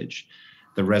disadvantage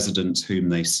the residents whom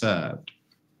they served.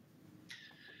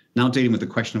 Now dealing with the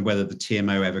question of whether the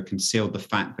TMO ever concealed the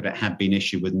fact that it had been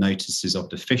issued with notices of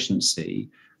deficiency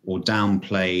or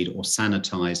downplayed or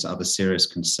sanitized other serious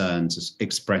concerns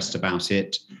expressed about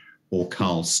it or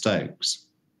Carl Stokes.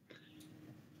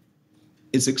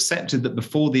 It's accepted that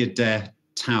before the Adair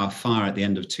Tower fire at the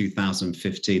end of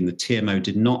 2015, the TMO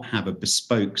did not have a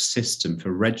bespoke system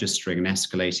for registering and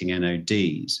escalating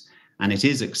NODs, and it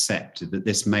is accepted that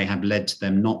this may have led to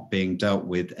them not being dealt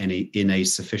with in a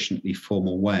sufficiently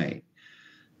formal way.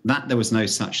 That there was no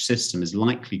such system is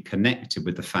likely connected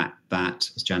with the fact that,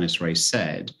 as Janice Ray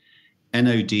said,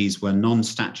 NODs were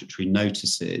non-statutory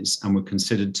notices and were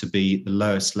considered to be the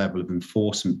lowest level of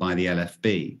enforcement by the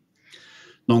LFB.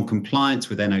 Non-compliance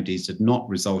with NODs did not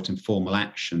result in formal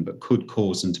action, but could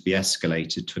cause them to be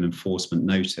escalated to an enforcement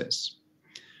notice.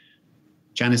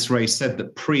 Janice Ray said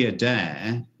that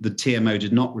pre-Adair, the TMO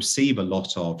did not receive a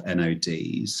lot of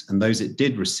NODs, and those it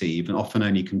did receive and often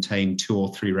only contained 2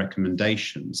 or 3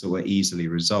 recommendations that were easily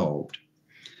resolved.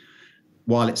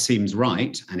 While it seems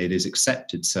right, and it is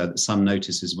accepted, sir, that some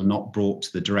notices were not brought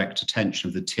to the direct attention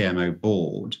of the TMO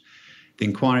board, the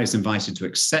inquiry is invited to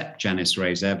accept Janice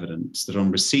Ray's evidence that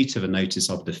on receipt of a notice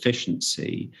of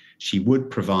deficiency, she would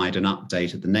provide an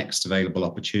update at the next available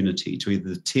opportunity to either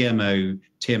the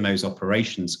TMO's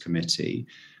Operations Committee,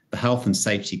 the Health and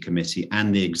Safety Committee,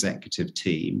 and the executive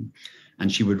team,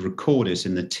 and she would record it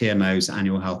in the TMO's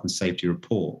annual health and safety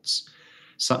reports.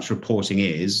 Such reporting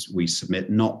is, we submit,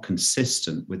 not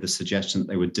consistent with the suggestion that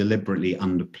they were deliberately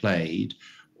underplayed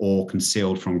or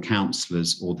concealed from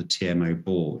councillors or the TMO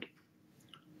board.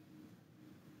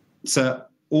 So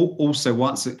also,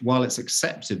 while it's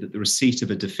accepted that the receipt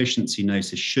of a deficiency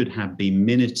notice should have been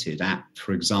minuted at,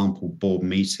 for example, board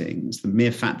meetings, the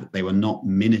mere fact that they were not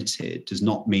minuted does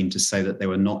not mean to say that they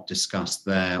were not discussed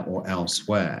there or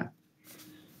elsewhere.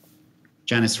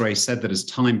 Janice Ray said that as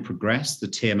time progressed, the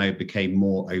TMO became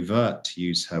more overt, to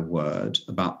use her word,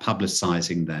 about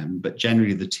publicising them, but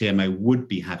generally the TMO would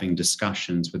be having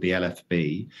discussions with the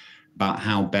LFB about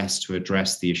how best to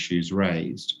address the issues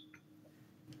raised.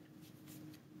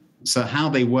 So how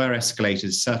they were escalated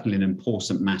is certainly an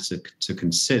important matter to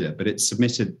consider, but it's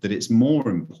submitted that it's more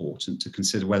important to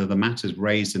consider whether the matters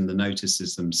raised in the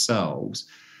notices themselves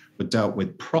were dealt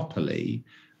with properly,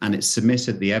 and it's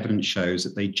submitted the evidence shows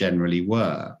that they generally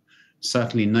were.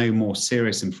 Certainly no more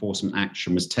serious enforcement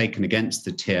action was taken against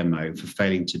the TMO for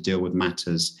failing to deal with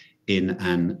matters in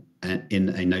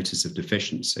a notice of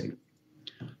deficiency.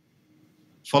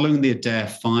 Following the Adair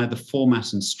fire, the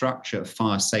format and structure of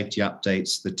fire safety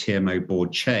updates to the TMO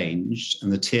board changed,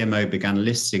 and the TMO began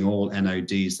listing all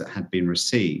NODs that had been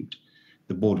received.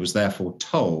 The board was therefore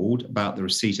told about the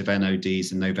receipt of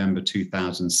NODs in November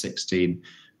 2016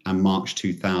 and March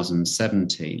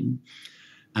 2017.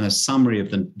 And a summary of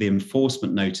the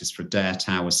enforcement notice for Adair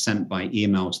Tower was sent by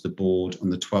email to the board on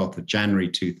the 12th of January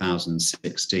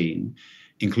 2016,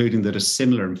 including that a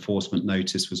similar enforcement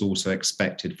notice was also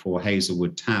expected for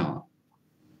Hazelwood Tower.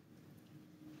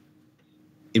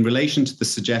 In relation to the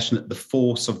suggestion that the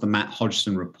force of the Matt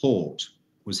Hodgson report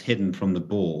was hidden from the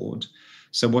board,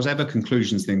 so whatever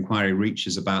conclusions the inquiry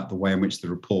reaches about the way in which the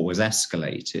report was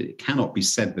escalated, it cannot be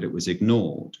said that it was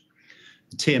ignored.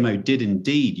 The TMO did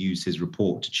indeed use his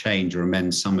report to change or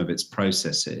amend some of its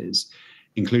processes,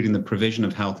 including the provision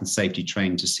of health and safety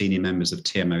training to senior members of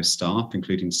TMO staff,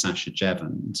 including Sasha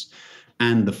Jevons,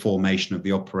 and the formation of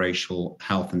the Operational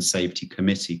Health and Safety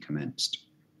Committee commenced.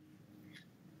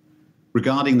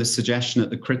 Regarding the suggestion that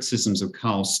the criticisms of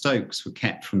Carl Stokes were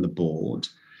kept from the board,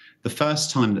 the first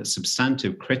time that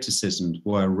substantive criticisms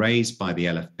were raised by the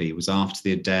LFB was after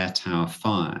the Adair Tower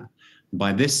fire.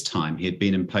 By this time, he had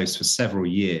been in post for several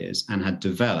years and had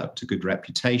developed a good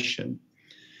reputation.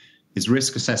 His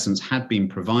risk assessments had been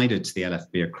provided to the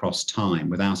LFB across time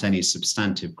without any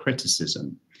substantive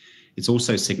criticism. It's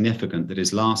also significant that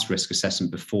his last risk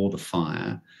assessment before the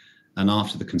fire and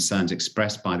after the concerns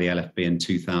expressed by the LFB in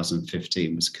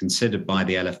 2015 was considered by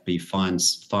the LFB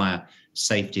Fire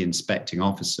Safety Inspecting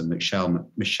Officer, Michelle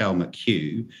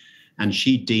McHugh, and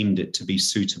she deemed it to be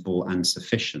suitable and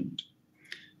sufficient.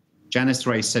 Janice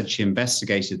Ray said she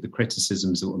investigated the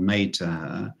criticisms that were made to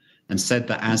her and said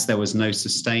that as there was no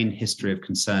sustained history of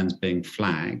concerns being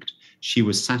flagged, she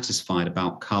was satisfied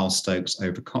about Carl Stokes'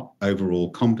 overall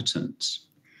competence.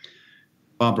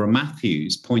 Barbara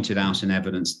Matthews pointed out in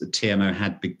evidence that the TMO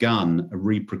had begun a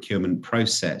re-procurement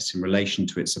process in relation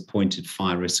to its appointed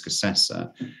fire risk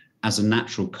assessor as a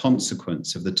natural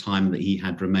consequence of the time that he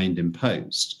had remained in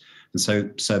post,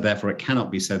 And so therefore it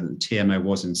cannot be said that the TMO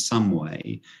was in some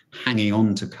way hanging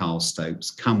on to Carl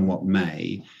Stokes, come what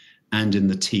may, and in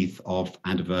the teeth of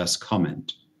adverse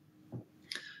comment.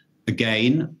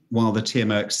 Again, while the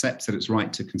TMO accepts that it's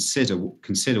right to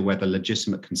consider whether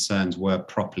legitimate concerns were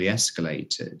properly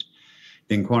escalated,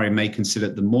 the inquiry may consider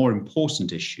the more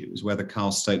important issues, whether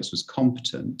Carl Stokes was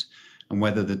competent and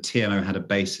whether the TMO had a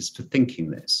basis for thinking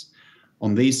this.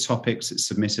 On these topics, it's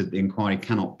submitted that the inquiry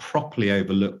cannot properly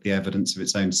overlook the evidence of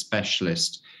its own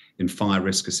specialist in fire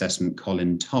risk assessment,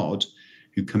 Colin Todd,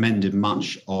 who commended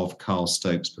much of Carl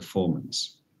Stokes'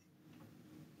 performance.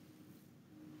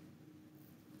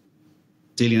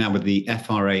 Dealing now with the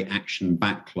FRA action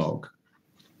backlog.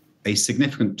 A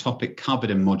significant topic covered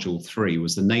in Module 3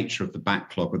 was the nature of the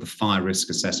backlog of the fire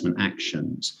risk assessment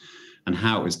actions and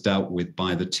how it was dealt with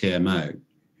by the TMO.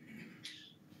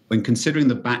 When considering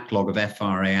the backlog of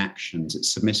FRA actions, it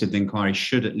submitted the inquiry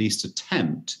should at least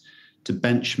attempt to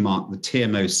benchmark the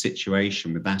TMO's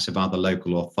situation with that of other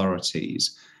local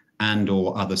authorities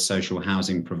and/or other social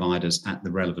housing providers at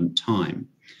the relevant time.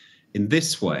 In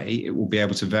this way, it will be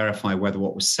able to verify whether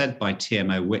what was said by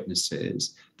TMO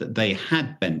witnesses that they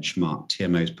had benchmarked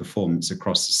TMO's performance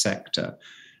across the sector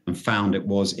and found it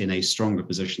was in a stronger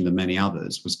position than many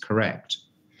others was correct.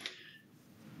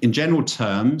 In general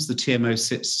terms, the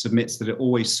TMO submits that it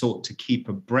always sought to keep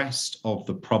abreast of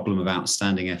the problem of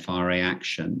outstanding FRA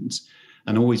actions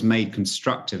and always made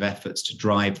constructive efforts to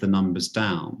drive the numbers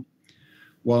down.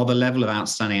 While the level of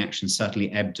outstanding action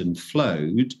certainly ebbed and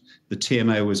flowed, the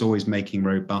TMO was always making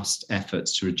robust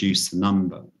efforts to reduce the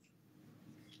number.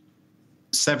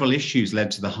 Several issues led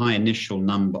to the high initial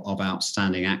number of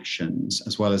outstanding actions,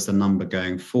 as well as the number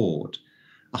going forward.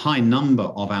 A high number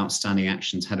of outstanding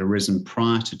actions had arisen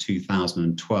prior to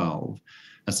 2012,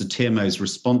 as the TMO's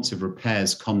responsive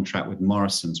repairs contract with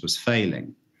Morrison's was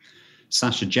failing.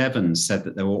 Sasha Jevons said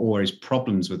that there were always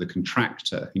problems with the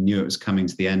contractor who knew it was coming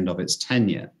to the end of its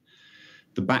tenure.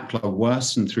 The backlog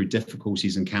worsened through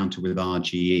difficulties encountered with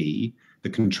RGE, the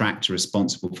contractor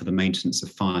responsible for the maintenance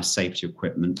of fire safety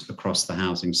equipment across the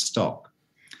housing stock.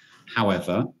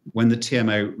 However, when the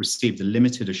TMO received a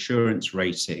limited assurance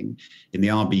rating in the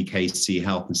RBKC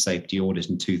health and safety audit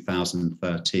in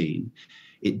 2013,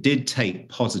 it did take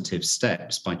positive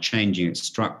steps by changing its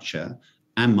structure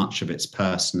and much of its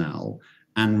personnel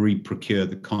and re-procure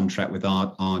the contract with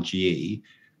RGE,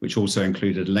 which also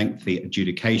included a lengthy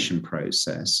adjudication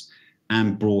process,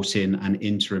 and brought in an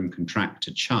interim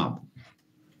contractor, Chubb.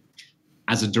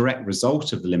 As a direct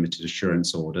result of the limited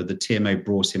assurance order, the TMO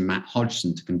brought in Matt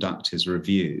Hodgson to conduct his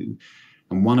review.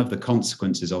 And one of the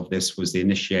consequences of this was the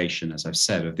initiation, as I've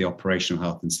said, of the Operational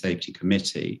Health and Safety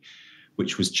Committee,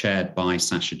 which was chaired by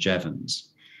Sasha Jevons.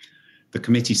 The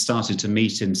committee started to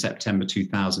meet in September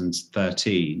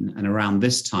 2013, and around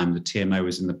this time, the TMO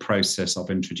was in the process of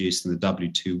introducing the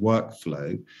W2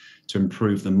 workflow to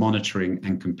improve the monitoring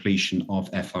and completion of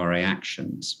FRA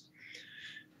actions.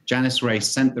 Janice Ray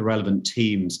sent the relevant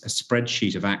teams a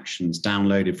spreadsheet of actions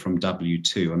downloaded from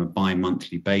W2 on a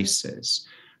bi-monthly basis,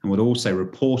 and would also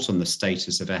report on the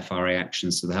status of FRA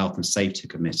actions to the health and safety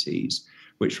committees,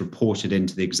 which reported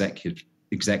into the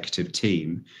executive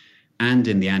team, and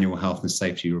in the annual health and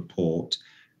safety report,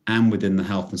 and within the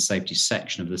health and safety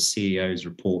section of the CEO's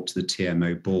report to the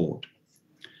TMO board.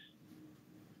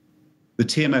 The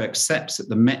TMO accepts that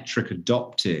the metric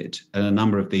adopted in a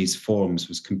number of these forums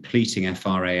was completing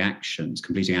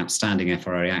outstanding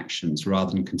FRA actions,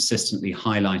 rather than consistently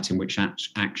highlighting which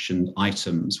action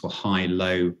items were high,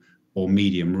 low, or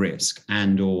medium risk,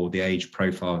 and/or the age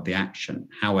profile of the action.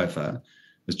 However,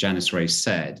 as Janice Ray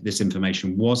said, this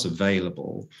information was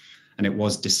available and it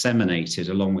was disseminated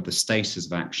along with the status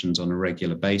of actions on a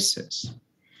regular basis.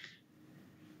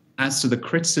 As to the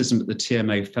criticism that the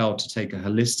TMO failed to take a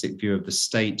holistic view of the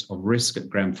state of risk at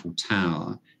Grenfell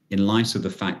Tower in light of the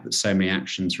fact that so many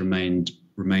actions remained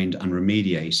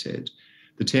unremediated,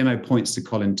 the TMO points to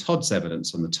Colin Todd's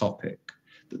evidence on the topic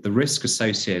that the risk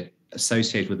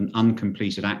associated with an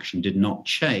uncompleted action did not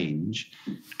change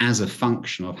as a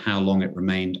function of how long it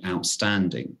remained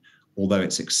outstanding, although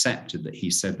it's accepted that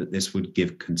he said that this would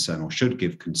give concern, or should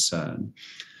give concern,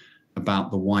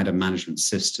 about the wider management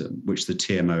system, which the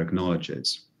TMO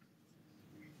acknowledges.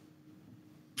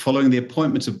 Following the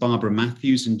appointment of Barbara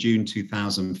Matthews in June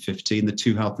 2015, the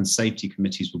two health and safety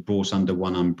committees were brought under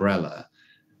one umbrella,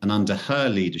 and under her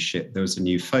leadership, there was a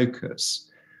new focus.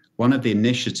 One of the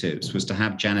initiatives was to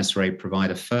have Janice Ray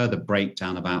provide a further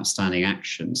breakdown of outstanding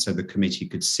actions so the committee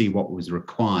could see what was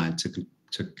required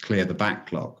to clear the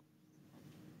backlog.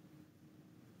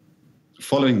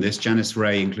 Following this, Janice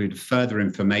Ray included further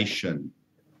information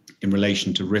in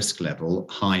relation to risk level,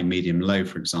 high, medium, low,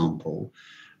 for example.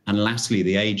 And lastly,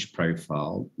 the age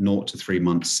profile, 0 to 3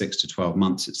 months, 6 to 12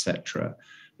 months, etc.,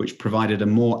 which provided a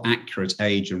more accurate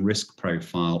age and risk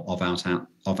profile of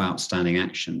outstanding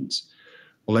actions.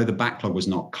 Although the backlog was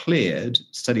not cleared,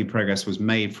 steady progress was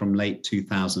made from late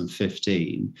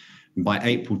 2015. And by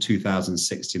April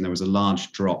 2016, there was a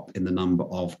large drop in the number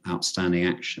of outstanding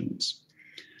actions.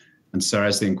 And so,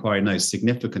 as the inquiry knows,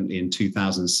 significantly in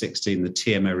 2016, the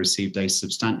TMO received a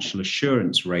substantial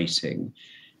assurance rating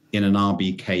in an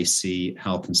RBKC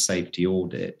health and safety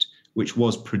audit, which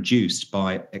was produced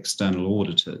by external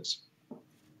auditors.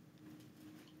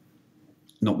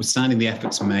 Notwithstanding the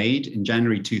efforts made, in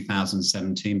January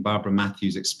 2017, Barbara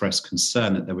Matthews expressed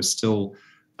concern that there was still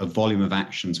a volume of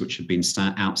actions which had been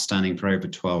outstanding for over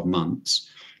 12 months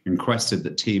and requested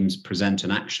that teams present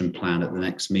an action plan at the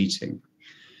next meeting.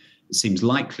 It seems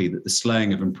likely that the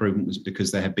slowing of improvement was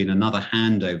because there had been another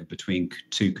handover between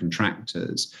two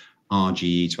contractors,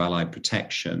 RGE to Allied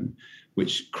Protection,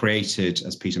 which created,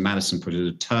 as Peter Madison put it,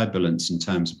 a turbulence in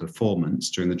terms of performance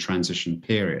during the transition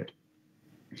period.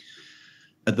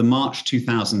 At the March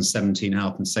 2017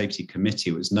 Health and Safety Committee,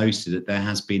 it was noted that there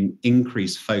has been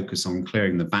increased focus on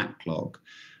clearing the backlog,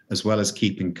 as well as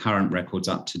keeping current records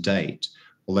up to date,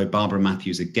 although Barbara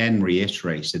Matthews again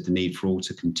reiterated the need for all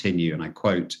to continue, and I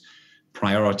quote,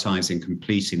 prioritising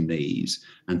completing these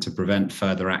and to prevent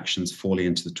further actions falling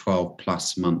into the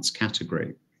 12+ months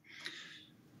category.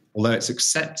 Although it's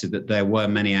accepted that there were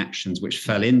many actions which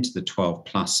fell into the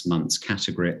 12+ months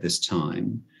category at this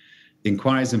time, the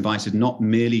inquiry is invited not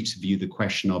merely to view the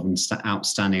question of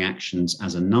outstanding actions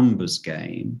as a numbers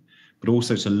game, but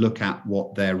also to look at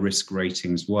what their risk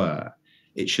ratings were.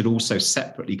 It should also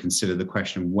separately consider the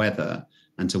question of whether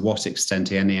and to what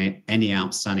extent any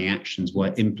outstanding actions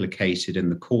were implicated in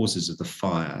the causes of the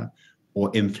fire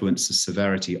or influenced the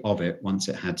severity of it once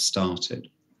it had started.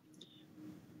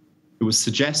 It was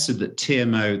suggested that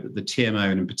the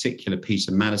TMO, and in particular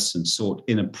Peter Madison, sought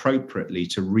inappropriately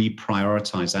to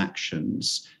reprioritise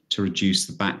actions to reduce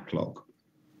the backlog.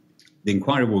 The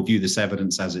inquiry will view this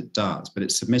evidence as it does, but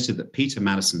it submitted that Peter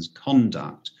Madison's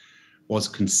conduct was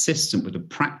consistent with a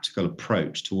practical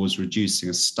approach towards reducing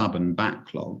a stubborn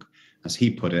backlog, as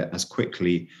he put it, as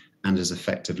quickly and as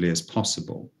effectively as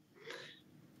possible.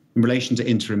 In relation to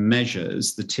interim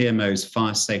measures, the TMO's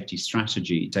fire safety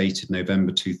strategy, dated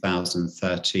November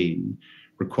 2013,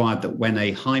 required that when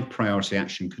a high priority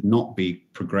action could not be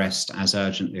progressed as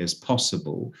urgently as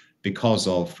possible because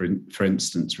of, for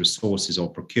instance, resources or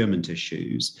procurement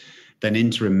issues, then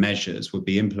interim measures would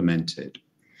be implemented.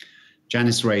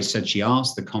 Janice Ray said she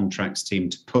asked the contracts team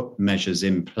to put measures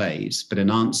in place, but in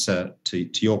answer to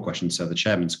your question, sir, the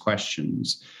chairman's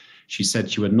questions, she said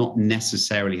she would not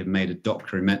necessarily have made a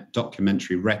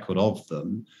documentary record of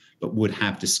them, but would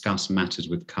have discussed matters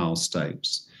with Carl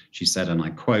Stopes. She said, and I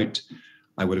quote,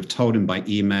 I would have told him by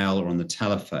email or on the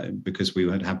telephone because we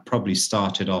would have probably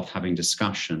started off having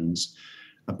discussions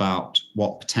about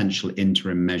what potential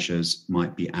interim measures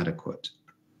might be adequate.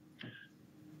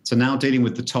 So now dealing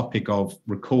with the topic of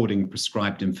recording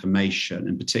prescribed information,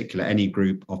 in particular any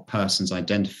group of persons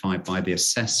identified by the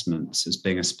assessments as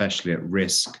being especially at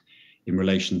risk in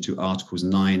relation to Articles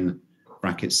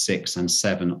 9(6) and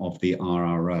 7 of the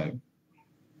RRO.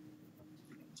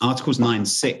 Articles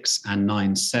 9(6) and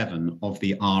 9(7) of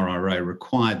the RRO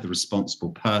required the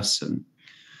responsible person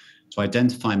to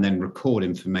identify and then record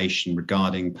information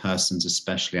regarding persons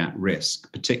especially at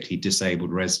risk, particularly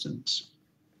disabled residents.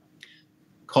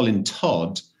 Colin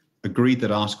Todd agreed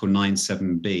that Article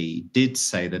 9(7)(b) did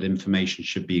say that information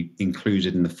should be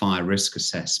included in the fire risk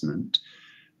assessment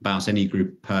about any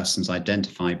group of persons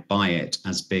identified by it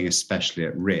as being especially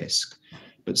at risk,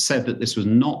 but said that this was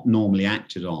not normally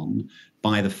acted on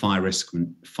by the fire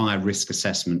risk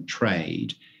assessment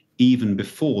trade, even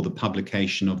before the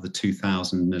publication of the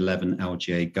 2011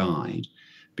 LGA guide,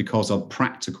 because of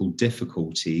practical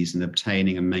difficulties in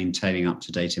obtaining and maintaining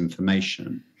up-to-date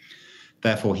information.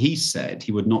 Therefore, he said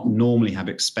he would not normally have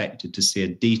expected to see a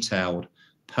detailed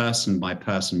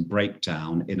person-by-person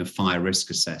breakdown in a fire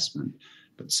risk assessment.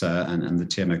 But sir, and the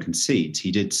TMO concedes,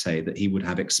 he did say that he would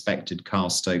have expected Carl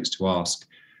Stokes to ask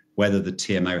whether the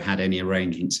TMO had any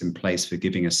arrangements in place for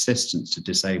giving assistance to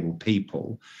disabled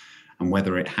people and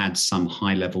whether it had some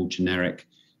high-level generic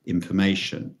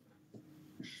information.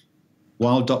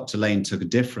 While Dr. Lane took a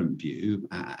different view,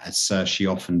 as she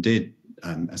often did,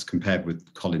 as compared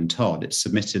with Colin Todd, it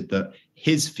submitted that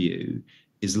his view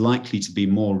is likely to be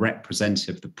more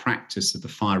representative of the practice of the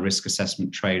fire risk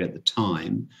assessment trade at the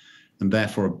time, and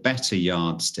therefore a better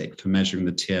yardstick for measuring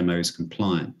the TMO's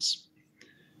compliance.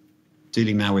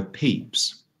 Dealing now with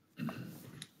PEEPs.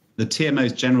 The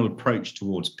TMO's general approach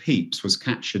towards PEEPs was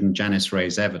captured in Janice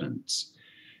Ray's evidence.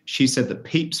 She said that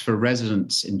PEEPs for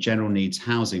residents in general needs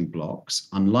housing blocks,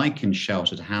 unlike in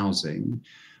sheltered housing,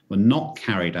 were not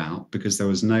carried out because there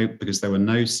were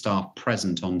no staff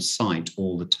present on site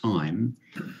all the time,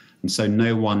 and so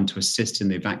no one to assist in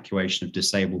the evacuation of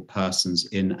disabled persons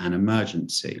in an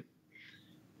emergency.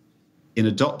 In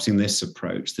adopting this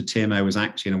approach, the TMO was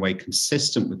actually in a way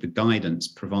consistent with the guidance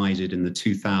provided in the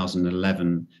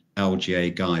 2011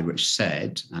 LGA guide, which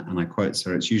said, and I quote,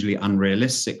 "So it's usually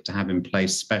unrealistic to have in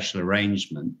place special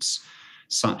arrangements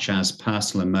such as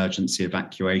personal emergency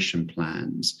evacuation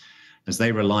plans, as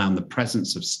they rely on the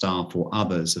presence of staff or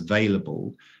others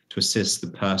available to assist the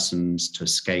persons to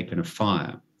escape in a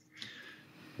fire."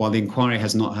 While the inquiry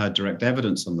has not heard direct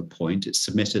evidence on the point, it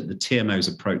submitted the TMO's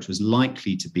approach was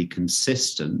likely to be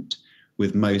consistent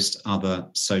with most other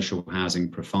social housing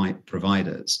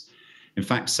providers. In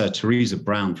fact, Sir Teresa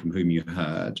Brown, from whom you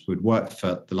heard, who had worked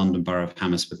for the London Borough of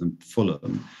Hammersmith and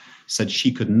Fulham, said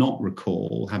she could not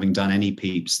recall having done any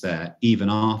PEEPs there, even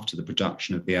after the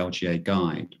production of the LGA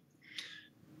guide.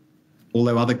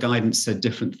 Although other guidance said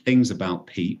different things about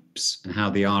PEEPs and how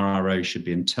the RRO should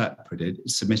be interpreted, it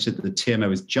submitted that the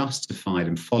TMO is justified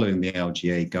in following the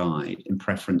LGA guide in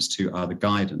preference to other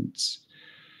guidance.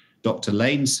 Dr.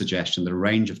 Lane's suggestion that a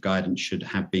range of guidance should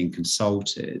have been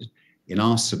consulted in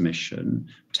our submission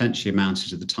potentially amounted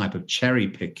to the type of cherry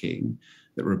picking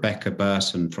that Rebecca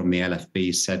Burton from the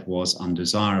LFB said was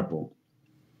undesirable.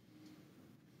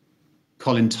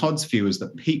 Colin Todd's view is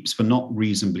that PEEPs were not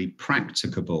reasonably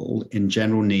practicable in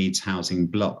general needs housing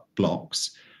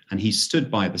blocks, and he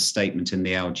stood by the statement in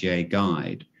the LGA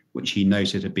guide, which he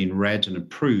noted had been read and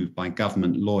approved by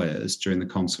government lawyers during the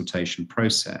consultation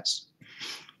process.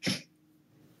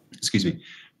 Excuse me.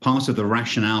 Part of the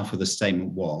rationale for the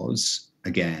statement was,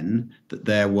 again, that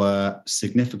there were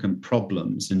significant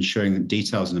problems ensuring that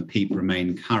details in a PEEP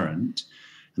remain current,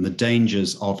 and the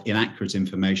dangers of inaccurate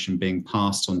information being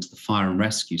passed on to the fire and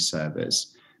rescue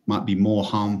service might be more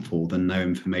harmful than no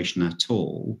information at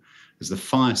all, as the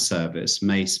fire service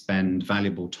may spend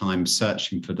valuable time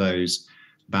searching for those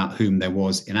about whom there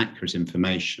was inaccurate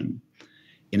information.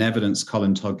 In evidence,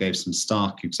 Colin Todd gave some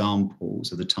stark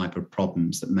examples of the type of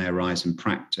problems that may arise in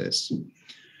practice.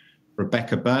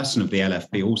 Rebecca Burton of the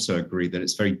LFB also agreed that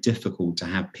it's very difficult to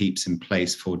have PEEPs in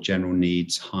place for general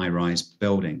needs high-rise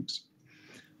buildings.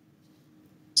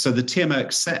 So the TMO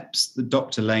accepts that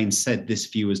Dr. Lane said this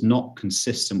view is not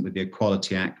consistent with the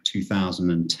Equality Act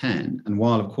 2010. And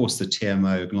while, of course, the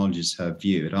TMO acknowledges her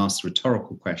view, it asks the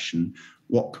rhetorical question,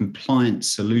 what compliant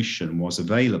solution was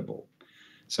available?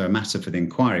 So a matter for the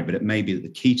inquiry, but it may be that the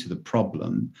key to the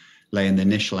problem lay in the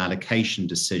initial allocation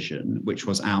decision, which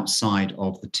was outside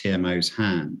of the TMO's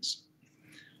hands.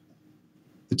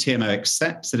 The TMO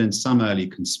accepts that in some early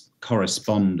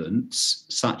correspondence,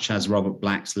 such as Robert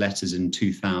Black's letters in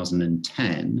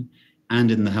 2010,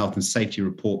 and in the health and safety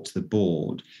report to the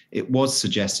board, it was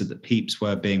suggested that PEEPs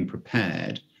were being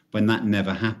prepared when that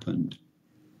never happened.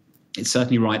 It's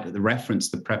certainly right that the reference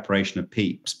to the preparation of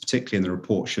PEEPs, particularly in the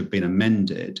report, should have been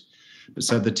amended. But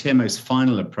so the TMO's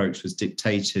final approach was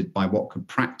dictated by what could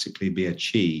practically be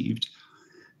achieved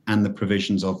and the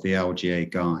provisions of the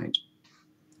LGA guide.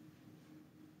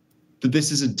 That this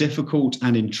is a difficult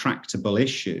and intractable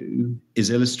issue is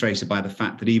illustrated by the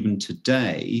fact that even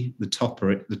today, the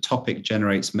topic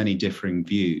generates many differing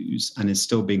views and is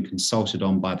still being consulted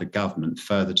on by the government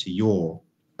further to your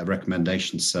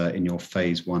recommendations, sir, in your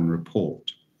phase 1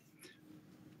 report.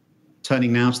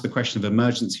 Turning now to the question of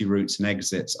emergency routes and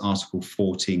exits, Article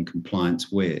 14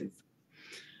 compliance with.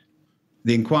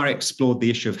 The inquiry explored the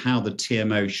issue of how the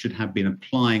TMO should have been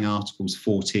applying Articles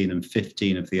 14 and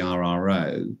 15 of the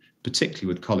RRO, particularly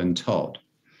with Colin Todd.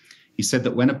 He said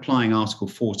that when applying Article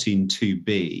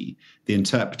 14.2b, the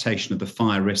interpretation of the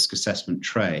fire risk assessment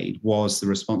trade was the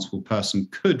responsible person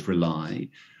could rely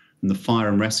on the fire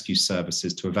and rescue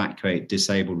services to evacuate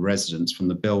disabled residents from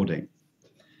the building.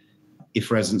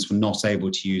 If residents were not able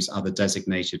to use other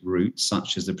designated routes,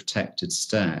 such as the protected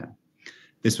stair.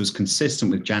 This was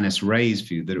consistent with Janice Ray's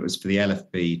view that it was for the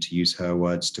LFB, to use her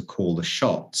words, to call the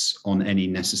shots on any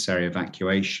necessary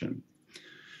evacuation.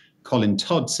 Colin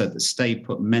Todd said that stay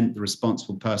put meant the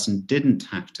responsible person didn't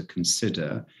have to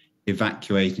consider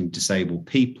evacuating disabled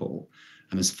people.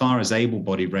 And as far as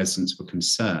able-bodied residents were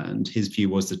concerned, his view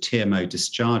was the TMO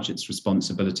discharged its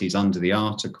responsibilities under the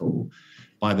article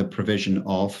by the provision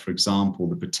of, for example,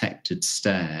 the protected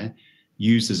stair,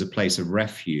 used as a place of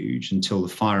refuge until the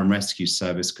fire and rescue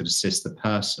service could assist the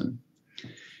person.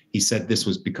 He said this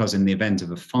was because in the event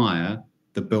of a fire,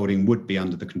 the building would be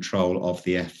under the control of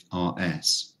the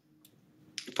FRS.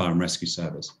 Fire and Rescue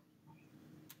Service.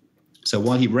 So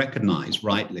while he recognised,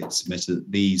 rightly submitted,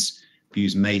 that these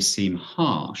views may seem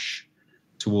harsh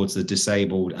towards the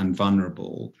disabled and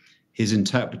vulnerable, his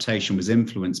interpretation was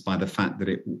influenced by the fact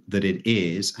that it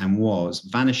is and was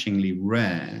vanishingly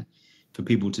rare for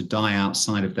people to die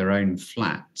outside of their own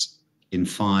flat in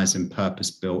fires in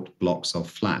purpose-built blocks of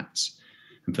flats.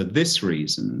 And for this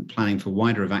reason, planning for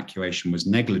wider evacuation was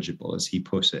negligible, as he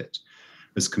put it,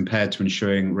 as compared to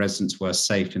ensuring residents were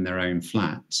safe in their own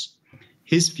flats.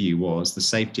 His view was the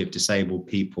safety of disabled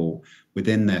people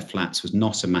within their flats was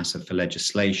not a matter for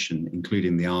legislation,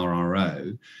 including the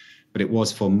RRO, but it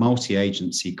was for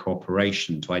multi-agency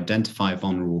cooperation to identify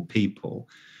vulnerable people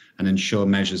and ensure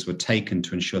measures were taken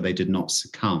to ensure they did not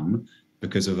succumb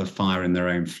because of a fire in their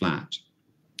own flat.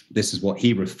 This is what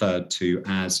he referred to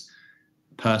as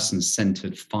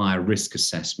person-centered fire risk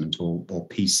assessment, or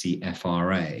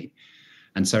PCFRA.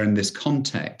 And so in this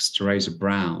context, Teresa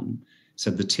Brown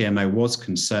said the TMO was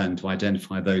concerned to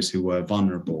identify those who were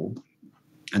vulnerable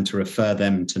and to refer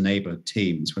them to neighbourhood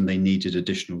teams when they needed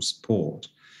additional support.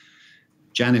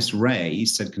 Janice Ray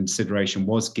said consideration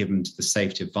was given to the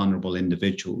safety of vulnerable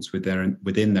individuals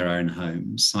within their own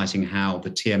homes, citing how the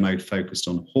TMO focused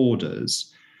on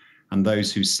hoarders and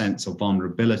those whose sense of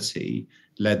vulnerability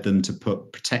led them to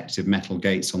put protective metal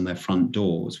gates on their front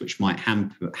doors, which might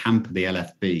hamper the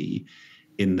LFB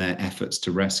in their efforts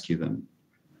to rescue them.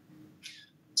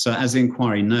 So as the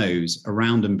inquiry knows,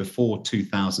 around and before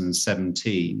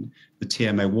 2017, the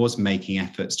TMO was making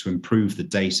efforts to improve the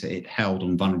data it held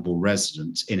on vulnerable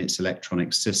residents in its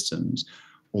electronic systems,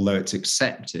 although it's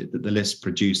accepted that the list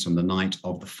produced on the night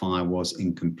of the fire was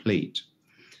incomplete.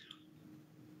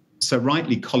 So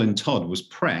rightly, Colin Todd was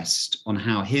pressed on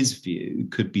how his view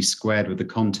could be squared with the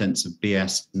contents of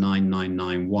BS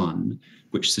 9991,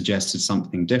 which suggested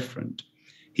something different.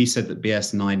 He said that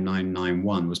BS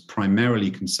 9991 was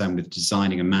primarily concerned with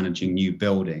designing and managing new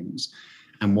buildings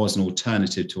and was an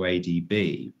alternative to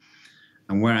ADB.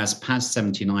 And whereas PAS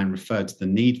 79 referred to the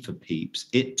need for PEEPs,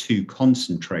 it too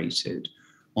concentrated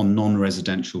on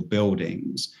non-residential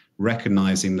buildings,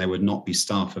 recognizing there would not be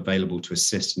staff available to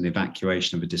assist in the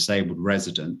evacuation of a disabled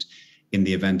resident in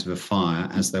the event of a fire,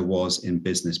 as there was in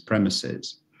business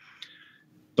premises.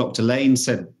 Dr. Lane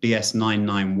said BS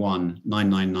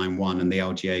 9991 and the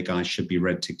LGA guide should be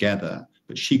read together,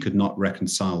 but she could not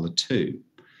reconcile the two.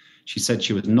 She said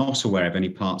she was not aware of any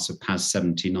parts of PAS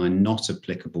 79 not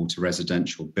applicable to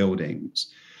residential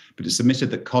buildings, but it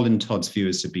submitted that Colin Todd's view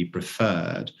is to be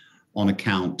preferred on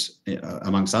account,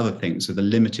 amongst other things, of the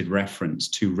limited reference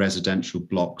to residential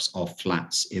blocks of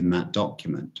flats in that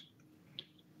document.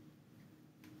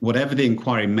 Whatever the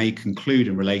inquiry may conclude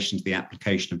in relation to the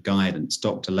application of guidance,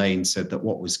 Dr. Lane said that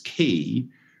what was key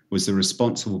was the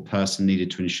responsible person needed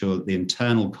to ensure that the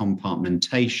internal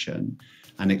compartmentation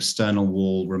and external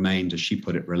wall remained, as she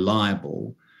put it,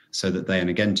 reliable, so that they,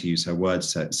 and again to use her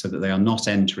words, so that they are not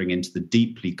entering into the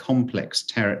deeply complex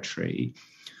territory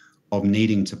of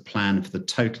needing to plan for the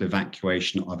total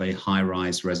evacuation of a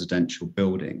high-rise residential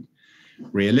building.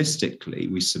 Realistically,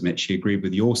 we submit she agreed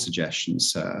with your suggestion,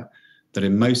 sir, that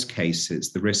in most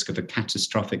cases, the risk of a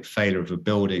catastrophic failure of a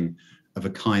building of a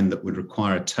kind that would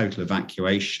require a total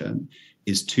evacuation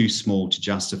is too small to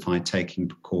justify taking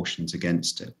precautions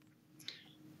against it.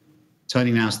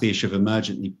 Turning now to the issue of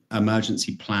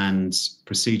emergency plans,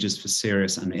 procedures for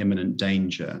serious and imminent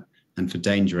danger, and for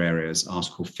danger areas,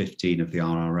 Article 15 of the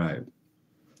RRO.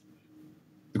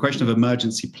 The question of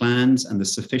emergency plans and the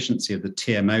sufficiency of the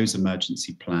TMO's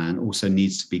emergency plan also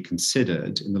needs to be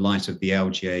considered in the light of the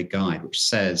LGA guide, which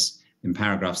says in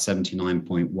paragraph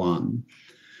 79.1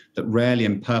 that rarely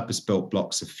in purpose-built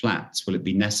blocks of flats will it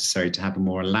be necessary to have a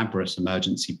more elaborate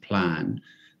emergency plan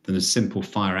than a simple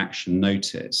fire action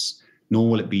notice, nor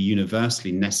will it be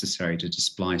universally necessary to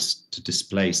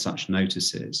display such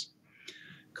notices.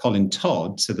 Colin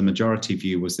Todd said the majority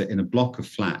view was that in a block of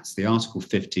flats, the Article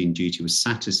 15 duty was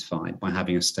satisfied by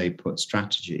having a stay-put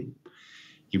strategy.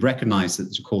 He recognised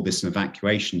that to call this an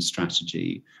evacuation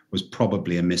strategy was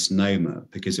probably a misnomer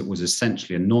because it was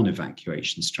essentially a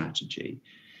non-evacuation strategy.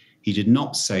 He did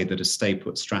not say that a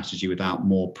stay-put strategy without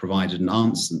more provided an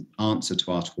answer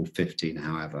to Article 15,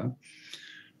 however.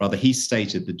 Rather, he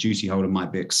stated the duty holder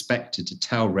might be expected to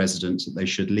tell residents that they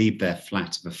should leave their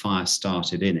flat if a fire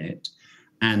started in it,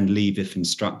 and leave if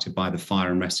instructed by the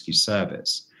Fire and Rescue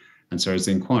Service. And so as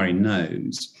the inquiry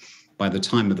knows, by the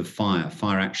time of the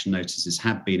fire action notices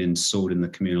had been installed in the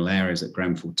communal areas at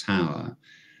Grenfell Tower,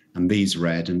 and these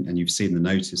read, and you've seen the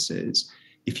notices,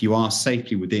 if you are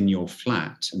safely within your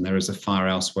flat and there is a fire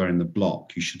elsewhere in the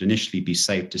block, you should initially be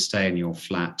safe to stay in your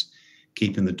flat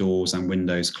keeping the doors and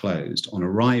windows closed. On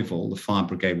arrival, the fire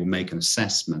brigade will make an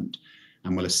assessment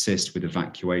and will assist with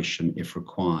evacuation if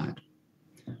required.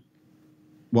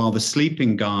 While the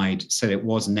sleeping guide said it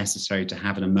was necessary to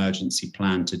have an emergency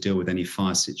plan to deal with any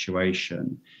fire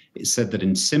situation, it said that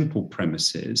in simple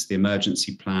premises, the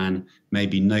emergency plan may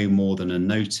be no more than a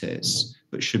notice,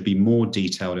 but should be more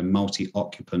detailed in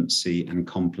multi-occupancy and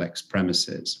complex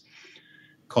premises.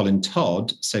 Colin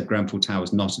Todd said Grenfell Tower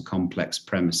was not a complex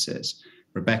premises.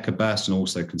 Rebecca Burston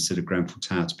also considered Grenfell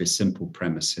Tower to be a simple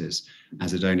premises,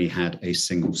 as it only had a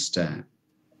single stair.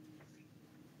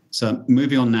 So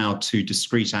moving on now to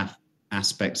discrete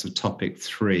aspects of topic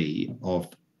 3 of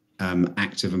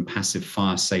active and passive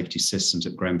fire safety systems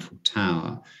at Grenfell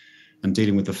Tower, and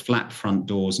dealing with the flat front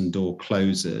doors and door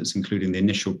closers, including the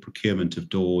initial procurement of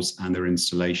doors and their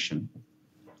installation.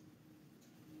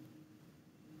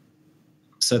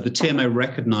 So the TMO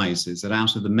recognises that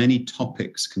out of the many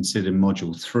topics considered in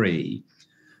Module 3,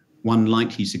 one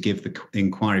likely to give the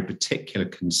inquiry particular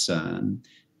concern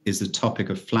is the topic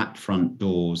of flat front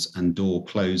doors and door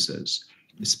closers,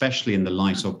 especially in the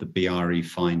light of the BRE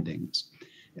findings.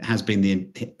 It has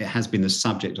been the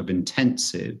subject of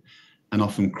intensive and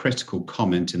often critical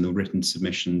comment in the written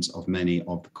submissions of many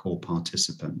of the core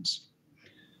participants.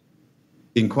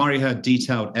 The inquiry heard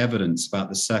detailed evidence about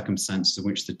the circumstances in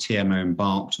which the TMO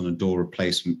embarked on a door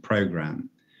replacement programme.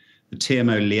 The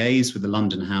TMO liaised with the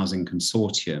London Housing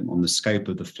Consortium on the scope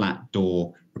of the flat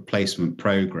door replacement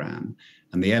programme,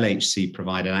 and the LHC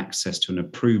provided access to an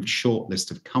approved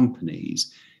shortlist of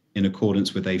companies in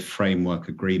accordance with a framework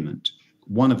agreement.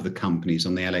 One of the companies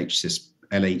on the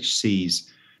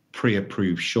LHC's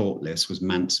pre-approved shortlist was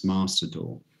Manx Master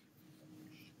Door.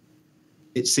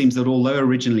 It seems that although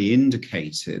originally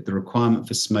indicated, the requirement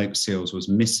for smoke seals was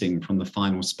missing from the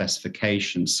final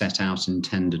specification set out in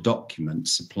tender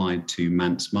documents supplied to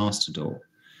Manx Master Door.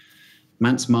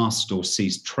 Manx Master Door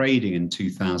ceased trading in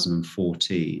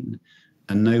 2014,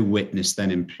 and no witness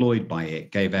then employed by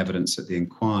it gave evidence at the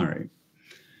inquiry.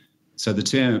 So the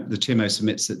TMO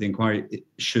submits that the inquiry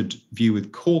should view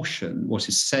with caution what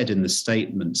is said in the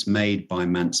statements made by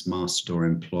Manx Master Door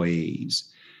employees.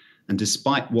 And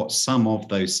despite what some of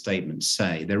those statements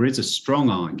say, there is a strong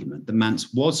argument that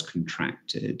Manx was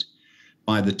contracted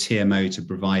by the TMO to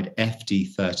provide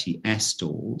FD30S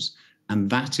doors, and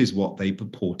that is what they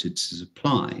purported to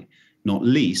supply, not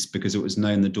least because it was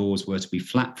known the doors were to be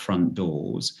flat front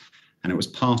doors, and it was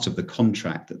part of the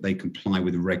contract that they comply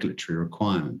with regulatory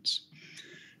requirements.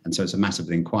 And so it's a matter of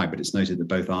the inquiry, but it's noted that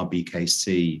both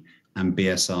RBKC and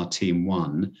BSR Team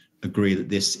 1 agree that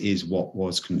this is what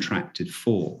was contracted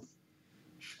for.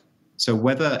 So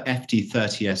whether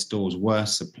FD30S doors were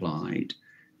supplied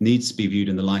needs to be viewed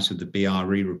in the light of the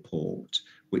BRE report,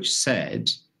 which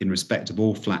said, in respect of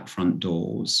all flat front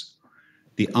doors,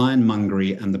 the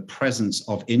ironmongery and the presence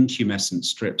of intumescent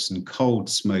strips and cold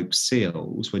smoke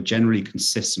seals were generally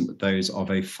consistent with those of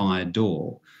a fire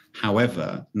door.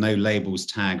 However, no labels,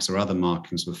 tags, or other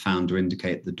markings were found to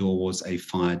indicate the door was a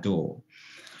fire door.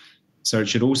 So it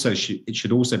should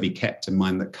also be kept in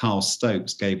mind that Carl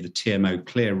Stokes gave the TMO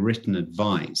clear written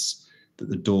advice that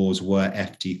the doors were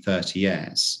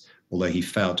FD30S, although he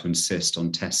failed to insist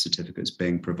on test certificates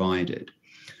being provided.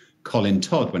 Colin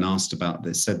Todd, when asked about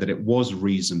this, said that it was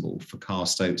reasonable for Carl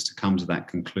Stokes to come to that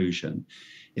conclusion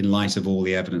in light of all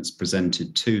the evidence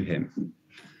presented to him.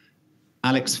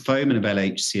 Alex Foman of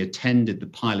LHC attended the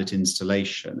pilot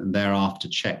installation and thereafter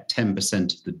checked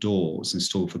 10% of the doors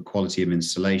installed for quality of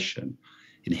installation.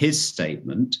 In his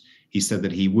statement, he said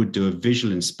that he would do a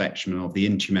visual inspection of the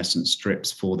intumescent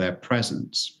strips for their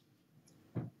presence.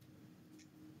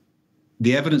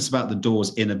 The evidence about the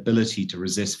door's inability to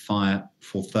resist fire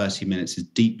for 30 minutes is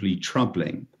deeply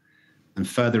troubling, and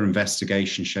further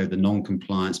investigation showed the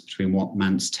non-compliance between what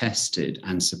Manx tested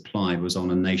and supplied was on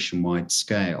a nationwide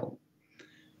scale.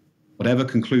 Whatever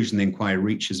conclusion the inquiry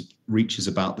reaches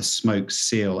about the smoke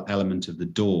seal element of the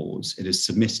doors, it is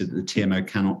submitted that the TMO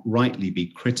cannot rightly be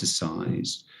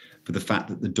criticised for the fact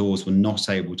that the doors were not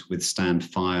able to withstand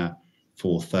fire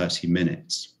for 30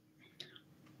 minutes.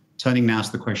 Turning now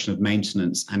to the question of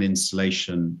maintenance and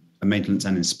inspection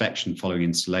following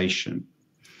installation.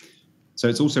 So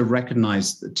it's also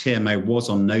recognised that TMO was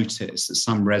on notice that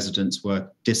some residents were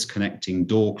disconnecting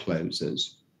door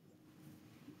closers.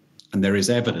 And there is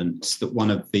evidence that one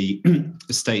of the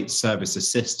estate service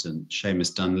assistants,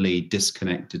 Seamus Dunley,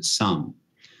 disconnected some.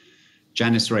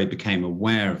 Janice Ray became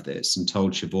aware of this and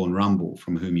told Siobhan Rumble,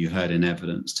 from whom you heard in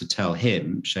evidence, to tell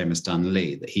him, Seamus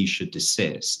Dunley, that he should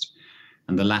desist.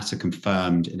 And the latter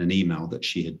confirmed in an email that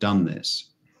she had done this.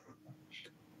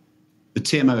 The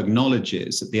TMO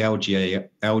acknowledges that the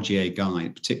LGA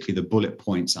guide, particularly the bullet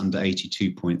points under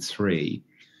 82.3,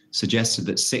 suggested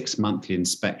that 6 monthly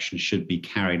inspections should be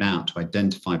carried out to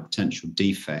identify potential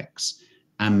defects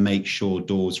and make sure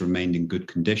doors remained in good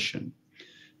condition.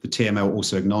 The TMO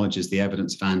also acknowledges the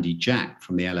evidence of Andy Jack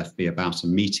from the LFB about a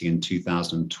meeting in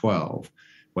 2012,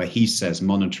 where he says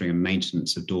monitoring and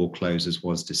maintenance of door closers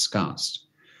was discussed.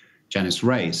 Janice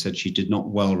Ray said she did not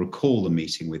well recall the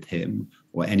meeting with him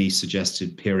or any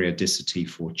suggested periodicity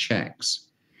for checks.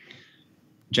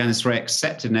 Janice Ray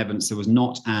accepted evidence there was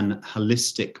not an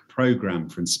holistic program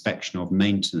for inspection of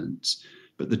maintenance,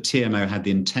 but the TMO had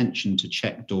the intention to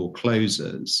check door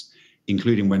closers,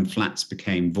 including when flats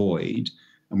became void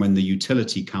and when the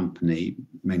utility company,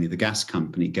 mainly the gas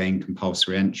company, gained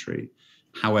compulsory entry.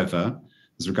 However,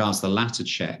 as regards the latter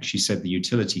check, she said the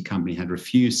utility company had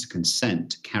refused to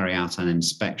consent to carry out an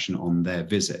inspection on their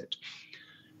visit.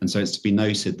 And so it's to be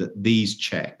noted that these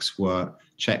checks were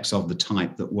checks of the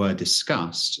type that were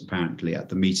discussed, apparently, at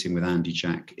the meeting with Andy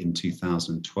Jack in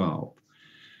 2012.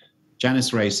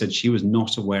 Janice Ray said she was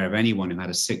not aware of anyone who had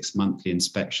a 6-monthly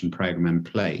inspection program in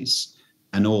place,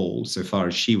 and all, so far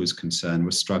as she was concerned,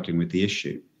 were struggling with the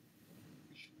issue.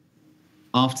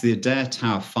 After the Adair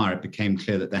Tower fire, it became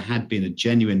clear that there had been a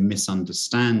genuine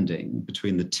misunderstanding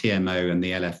between the TMO and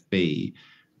the LFB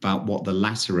about what the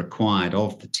latter required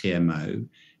of the TMO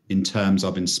in terms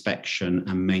of inspection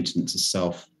and maintenance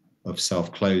of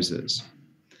self-closers.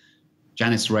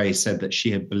 Janice Ray said that she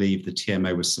had believed the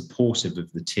TMO was supportive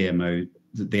of the TMO,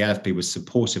 that the LFB was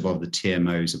supportive of the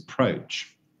TMO's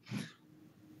approach.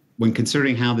 When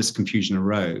considering how this confusion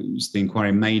arose, the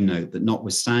inquiry may note that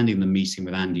notwithstanding the meeting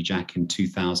with Andy Jack in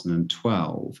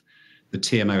 2012, the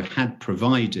TMO had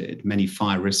provided many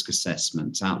fire risk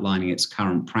assessments outlining its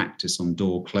current practice on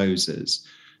door closers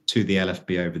to the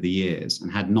LFB over the years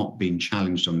and had not been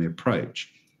challenged on the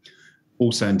approach.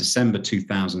 Also in December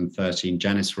 2013,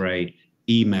 Janice Ray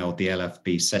emailed the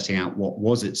LFB setting out what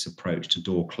was its approach to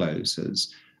door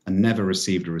closers and never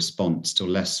received a response, still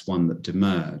less one that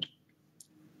demurred.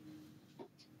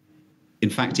 In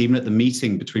fact, even at the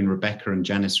meeting between Rebecca and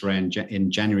Janice Ray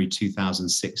in January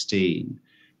 2016,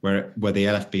 where the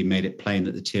LFB made it plain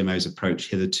that the TMO's approach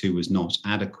hitherto was not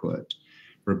adequate,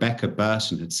 Rebecca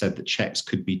Burton had said that checks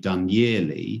could be done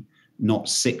yearly, not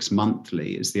 6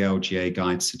 monthly, as the LGA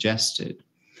guide suggested.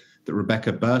 That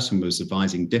Rebecca Burton was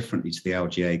advising differently to the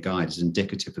LGA guide is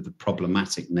indicative of the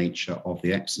problematic nature of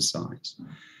the exercise.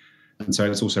 And so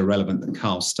it's also relevant that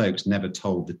Carl Stokes never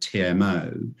told the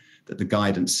TMO that the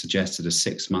guidance suggested a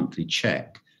 6-monthly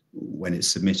check when it's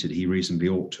submitted he reasonably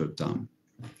ought to have done.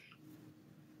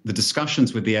 The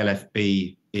discussions with the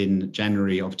LFB in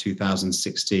January of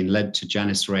 2016 led to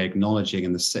Janice Ray acknowledging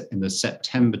in the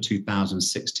September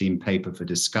 2016 paper for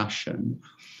discussion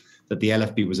that the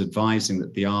LFB was advising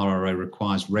that the RRO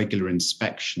requires regular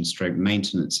inspection /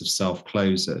 maintenance of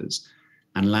self-closers,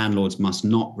 and landlords must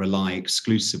not rely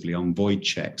exclusively on void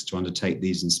checks to undertake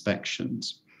these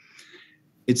inspections.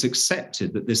 It's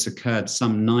accepted that this occurred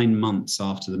some 9 months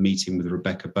after the meeting with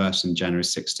Rebecca Burton in January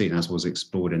 16, as was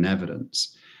explored in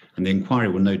evidence. And the inquiry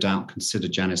will no doubt consider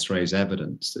Janice Ray's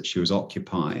evidence that she was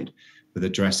occupied with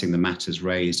addressing the matters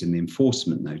raised in the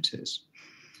enforcement notice.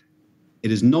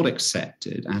 It is not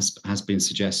accepted, as has been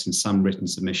suggested in some written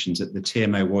submissions, that the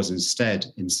TMO was instead,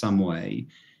 in some way,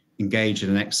 engaged in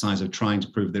an exercise of trying to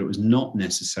prove that it was not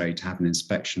necessary to have an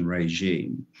inspection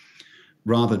regime.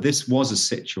 Rather, this was a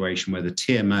situation where the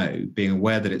TMO, being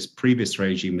aware that its previous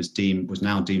regime was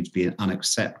now deemed to be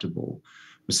unacceptable,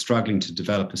 was struggling to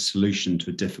develop a solution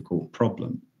to a difficult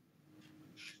problem.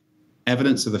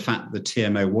 Evidence of the fact that the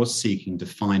TMO was seeking to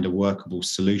find a workable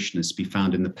solution is to be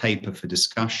found in the paper for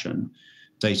discussion,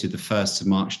 dated the 1st of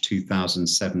March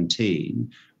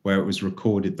 2017, where it was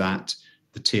recorded that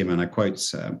the TMO, and I quote,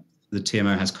 "Sir, the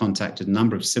TMO has contacted a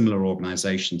number of similar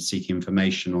organisations seeking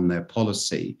information on their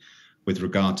policy with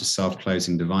regard to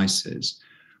self-closing devices.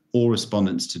 All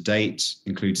respondents to date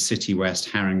include City West,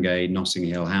 Haringey, Notting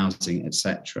Hill Housing,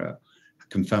 etc., have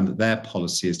confirmed that their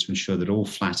policy is to ensure that all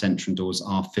flat entrance doors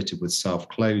are fitted with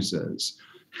self-closers.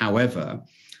 However,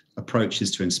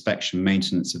 approaches to inspection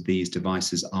maintenance of these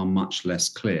devices are much less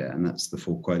clear," and that's the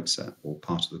full quote, sir, or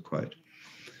part of the quote.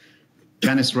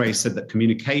 Janice Ray said that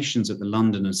communications at the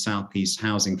London and South East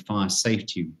Housing Fire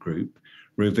Safety Group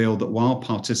revealed that while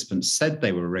participants said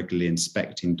they were regularly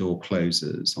inspecting door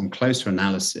closers, on closer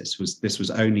analysis, this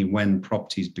was only when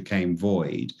properties became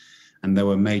void and there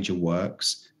were major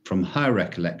works. From her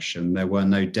recollection, there were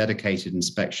no dedicated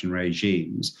inspection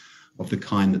regimes of the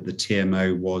kind that the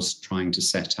TMO was trying to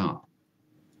set up.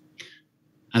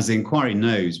 As the inquiry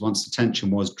knows, once attention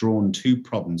was drawn to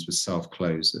problems with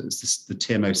self-closers, the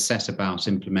TMO set about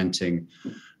implementing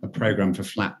a programme for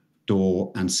flat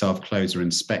door and self-closer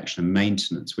inspection and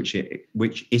maintenance, which it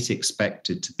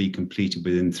expected to be completed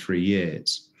within 3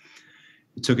 years.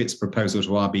 It took its proposal to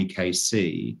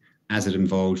RBKC as it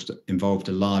involved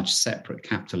a large separate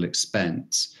capital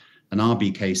expense, and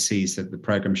RBKC said the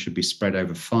programme should be spread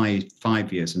over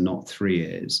five years and not 3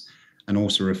 years, and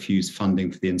also refused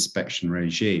funding for the inspection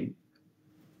regime.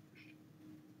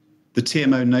 The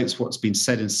TMO notes what's been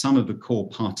said in some of the core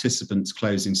participants'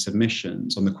 closing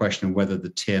submissions on the question of whether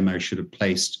the TMO should have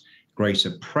placed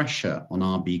greater pressure on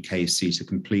RBKC to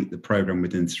complete the programme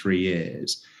within 3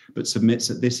 years, but submits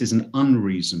that this is an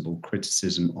unreasonable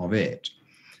criticism of it.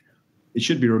 It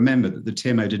should be remembered that the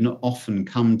TMO did not often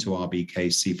come to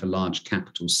RBKC for large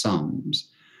capital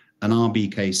sums, and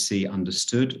RBKC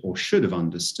understood, or should have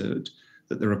understood,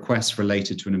 that the request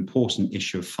related to an important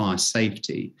issue of fire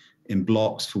safety in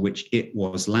blocks for which it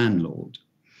was landlord.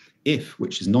 If,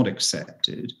 which is not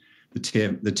accepted, the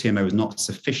TMO was not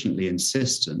sufficiently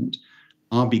insistent,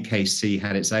 RBKC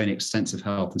had its own extensive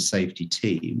health and safety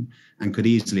team and could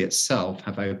easily itself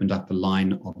have opened up a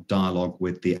line of dialogue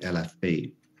with the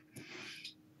LFB.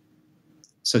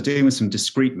 So dealing with some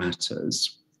discrete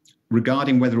matters,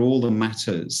 regarding whether all the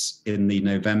matters in the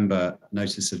November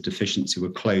notice of deficiency were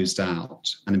closed out,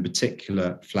 and in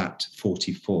particular flat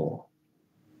 44.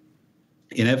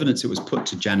 In evidence, it was put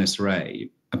to Janice Ray,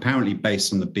 apparently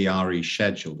based on the BRE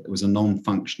schedule, that it was a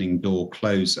non-functioning door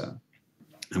closer.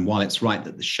 And while it's right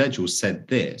that the schedule said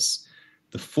this,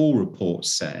 the full report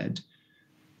said,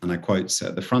 and I quote,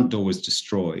 "Sir, the front door was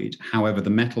destroyed. However, the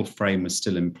metal frame was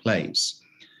still in place.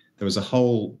 There was a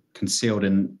hole concealed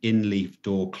in in-leaf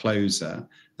door closer,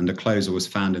 and the closer was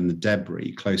found in the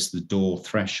debris close to the door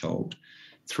threshold.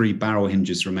 3 barrel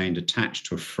hinges remained attached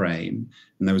to a frame,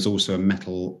 and there was also a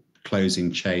metal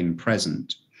closing chain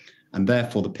present. And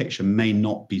therefore, the picture may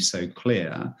not be so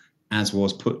clear as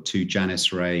was put to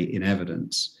Janice Ray in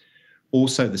evidence.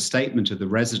 Also, the statement of the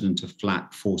resident of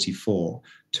flat 44,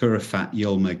 Turafat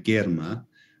Yilma Girma,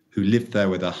 who lived there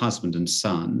with her husband and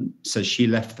son, says she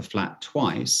left the flat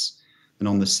twice, and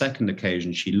on the second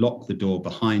occasion, she locked the door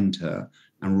behind her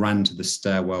and ran to the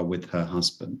stairwell with her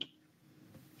husband.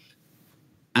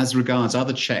 As regards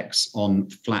other checks on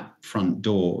flat front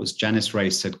doors, Janice Ray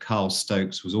said Carl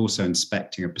Stokes was also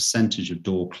inspecting a percentage of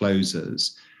door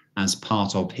closers as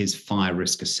part of his fire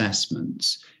risk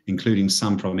assessments, including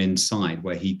some from inside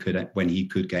when he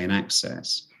could gain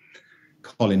access.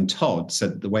 Colin Todd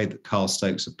said that the way that Carl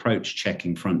Stokes approached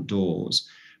checking front doors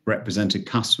represented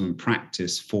custom and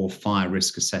practice for fire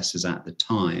risk assessors at the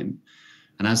time.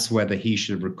 And as to whether he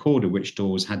should have recorded which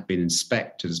doors had been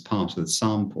inspected as part of the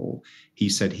sample, he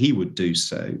said he would do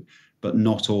so, but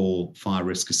not all fire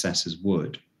risk assessors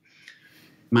would.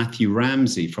 Matthew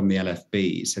Ramsey from the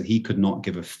LFB said he could not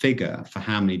give a figure for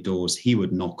how many doors he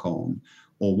would knock on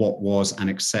or what was an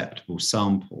acceptable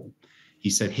sample. He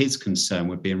said his concern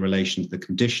would be in relation to the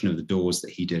condition of the doors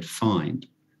that he did find.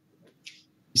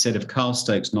 He said if Carl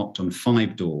Stokes knocked on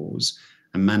 5 doors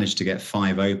and managed to get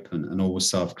 5 open and all was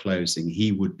self-closing,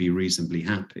 he would be reasonably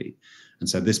happy. And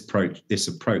so this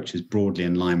approach is broadly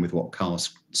in line with what Carl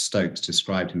Stokes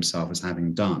described himself as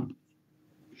having done.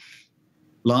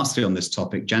 Lastly on this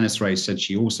topic, Janice Ray said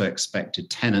she also expected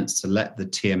tenants to let the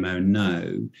TMO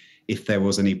know if there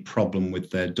was any problem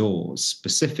with their doors.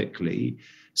 Specifically,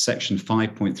 Section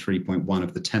 5.3.1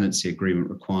 of the tenancy agreement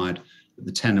required that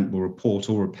the tenant will report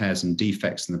all repairs and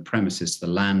defects in the premises to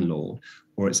the landlord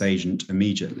or its agent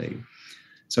immediately.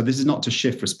 So this is not to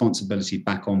shift responsibility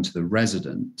back onto the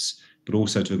residents, but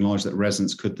also to acknowledge that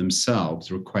residents could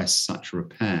themselves request such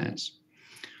repairs.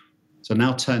 So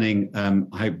now turning, I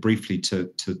hope, briefly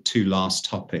to 2 last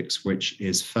topics, which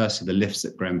is firstly the lifts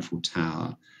at Grenfell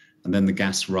Tower and then the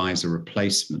gas riser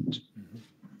replacement.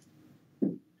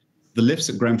 The lifts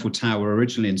at Grenfell Tower were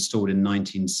originally installed in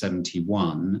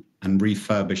 1971 and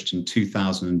refurbished in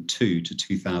 2002 to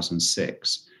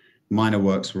 2006. Minor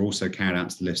works were also carried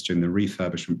out to the lifts during the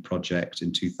refurbishment project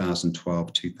in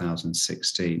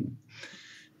 2012-2016.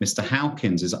 Mr.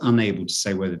 Howkins is unable to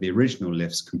say whether the original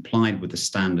lifts complied with the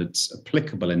standards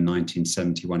applicable in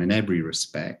 1971 in every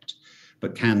respect,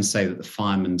 but can say that the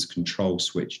fireman's control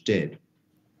switch did.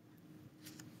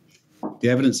 The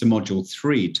evidence in Module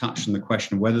 3 touched on the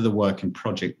question of whether the work in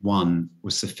Project 1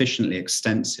 was sufficiently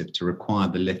extensive to require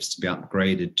the lifts to be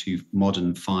upgraded to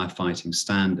modern firefighting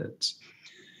standards.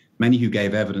 Many who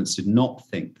gave evidence did not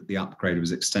think that the upgrade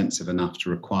was extensive enough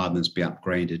to require them to be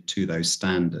upgraded to those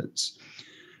standards.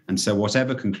 And so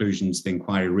whatever conclusions the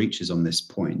inquiry reaches on this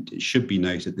point, it should be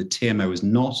noted the TMO was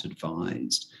not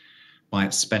advised by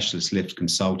its specialist lift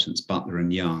consultants, Butler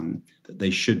and Young, that they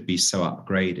should be so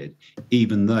upgraded,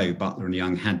 even though Butler and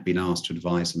Young had been asked to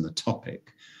advise on the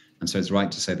topic. And so it's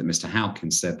right to say that Mr.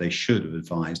 Howkins said they should have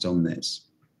advised on this.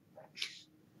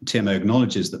 TMO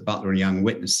acknowledges that Butler and Young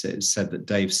witnesses said that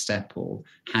Dave Steppel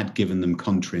had given them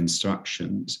contrary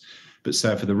instructions, but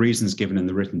so for the reasons given in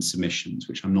the written submissions,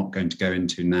 which I'm not going to go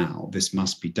into now, this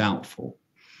must be doubtful.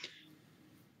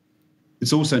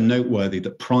 It's also noteworthy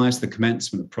that prior to the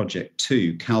commencement of Project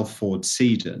 2, Calford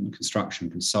Seedon,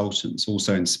 construction consultants,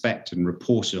 also inspected and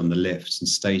reported on the lifts and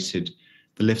stated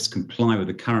the lifts comply with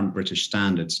the current British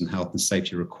standards and health and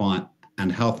safety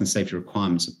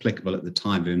requirements applicable at the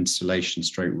time of installation /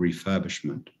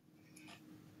 refurbishment.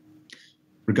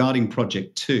 Regarding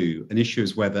Project 2, an issue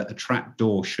is whether a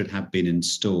trapdoor should have been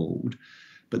installed,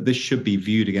 but this should be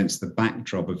viewed against the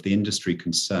backdrop of the industry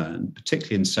concern,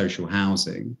 particularly in social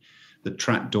housing, that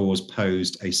trapdoors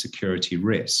posed a security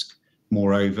risk.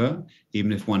 Moreover,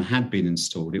 even if one had been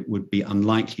installed, it would be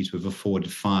unlikely to have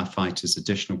afforded firefighters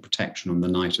additional protection on the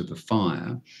night of the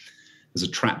fire, as a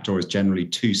trapdoor is generally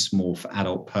too small for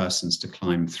adult persons to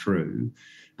climb through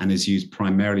and is used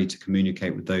primarily to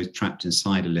communicate with those trapped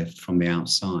inside a lift from the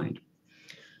outside.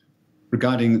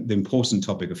 Regarding the important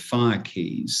topic of fire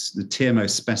keys, the TMO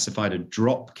specified a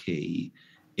drop key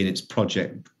in its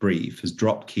project brief, as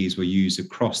drop keys were used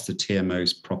across the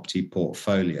TMO's property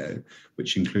portfolio,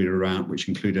 which included around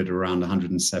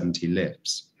 170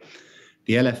 lifts.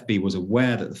 The LFB was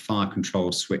aware that the fire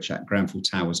control switch at Grenfell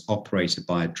Tower was operated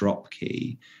by a drop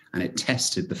key, and it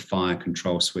tested the fire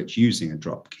control switch using a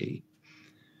drop key.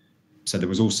 So there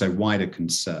was also wider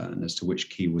concern as to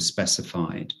which key was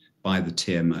specified by the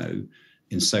TMO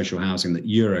in social housing, that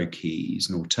Euro keys,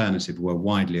 an alternative, were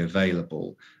widely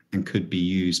available and could be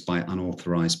used by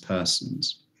unauthorized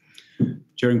persons.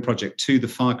 During Project 2, the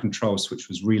fire control switch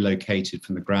was relocated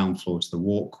from the ground floor to the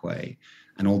walkway,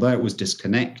 and although it was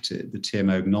disconnected, the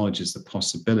TMO acknowledges the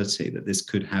possibility that this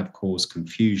could have caused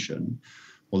confusion,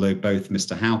 although both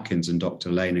Mr. Howkins and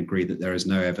Dr. Lane agree that there is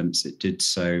no evidence it did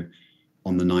so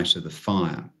on the night of the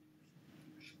fire.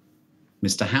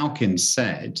 Mr. Howkins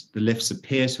said the lifts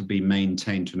appear to be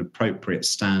maintained to an appropriate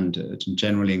standard and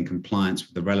generally in compliance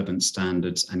with the relevant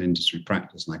standards and industry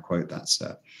practice, and I quote that,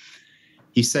 sir.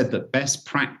 He said that best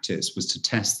practice was to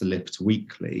test the lifts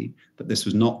weekly, but this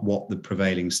was not what the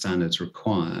prevailing standards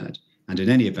required. And in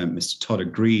any event, Mr.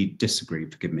 Todd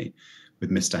disagreed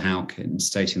with Mr. Howkins,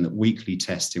 stating that weekly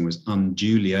testing was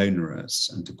unduly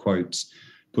onerous and, to quote,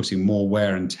 putting more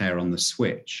wear and tear on the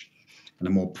switch. And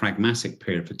a more pragmatic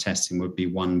period for testing would be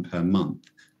 1 per month,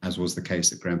 as was the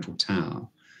case at Grenfell Tower.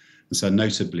 And so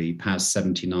notably, PAS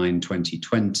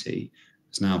 79/2020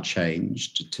 has now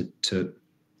changed to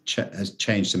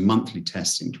monthly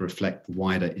testing to reflect the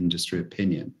wider industry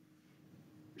opinion.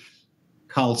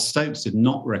 Carl Stokes did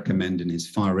not recommend in his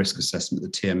fire risk assessment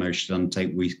that the TMO should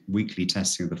undertake weekly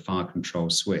testing of the fire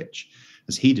control switch,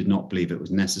 as he did not believe it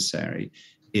was necessary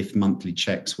if monthly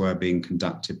checks were being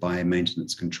conducted by a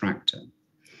maintenance contractor.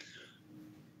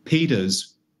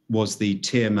 Peters was the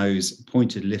TMO's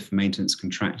appointed lift maintenance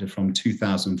contractor from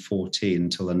 2014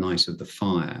 until the night of the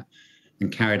fire,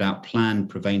 and carried out planned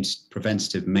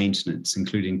preventative maintenance,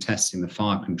 including testing the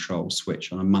fire control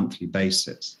switch on a monthly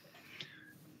basis.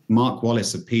 Mark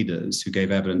Wallace of Peters, who gave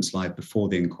evidence live before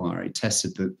the inquiry,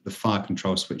 tested the fire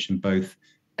control switch in both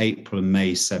April and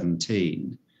May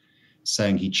 17,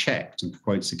 saying he checked, and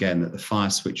quotes again, that the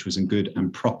fire switch was in good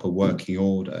and proper working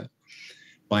order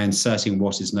by inserting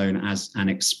what is known as an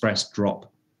express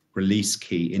drop release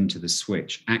key into the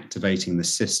switch, activating the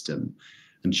system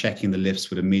and checking the lifts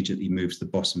would immediately move to the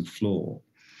bottom floor.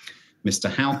 Mr.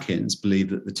 Howkins believed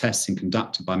that the testing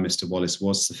conducted by Mr. Wallace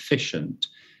was sufficient,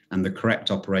 and the correct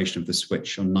operation of the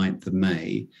switch on 9th of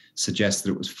May suggests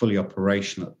that it was fully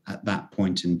operational at that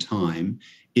point in time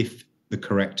if the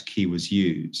correct key was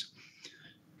used.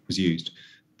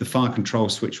 The fire control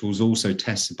switch was also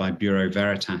tested by Bureau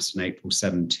Veritas in April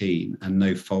 17, and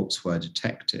no faults were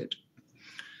detected.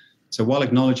 So while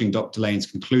acknowledging Dr. Lane's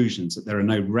conclusions that there are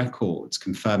no records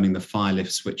confirming the fire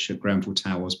lift switch at Grenfell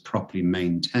Tower was properly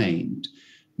maintained,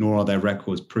 nor are there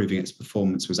records proving its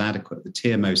performance was adequate, the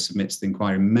TMO submits the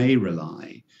inquiry may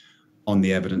rely on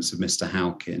the evidence of Mr.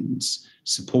 Howkins,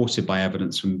 supported by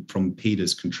evidence from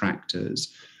Peters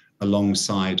contractors,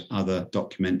 alongside other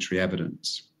documentary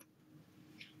evidence.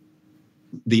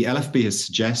 The LFB has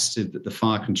suggested that the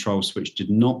fire control switch did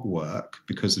not work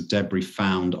because of debris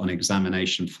found on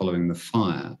examination following the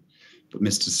fire, But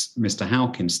Mr.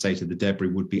 Howkins stated the debris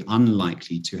would be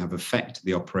unlikely to have affected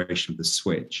the operation of the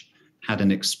switch had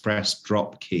an express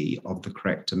drop key of the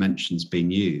correct dimensions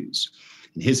been used.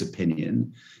 In his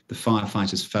opinion, the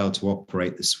firefighters failed to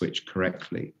operate the switch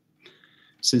correctly.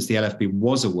 Since the LFB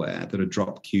was aware that a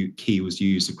drop key was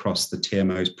used across the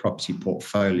TMO's property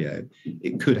portfolio,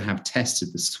 it could have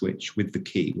tested the switch with the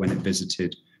key when it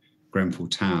visited Grenfell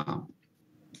Tower.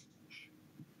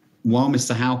 While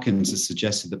Mr. Howkins has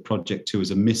suggested that Project 2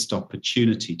 is a missed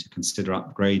opportunity to consider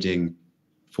upgrading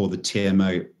for the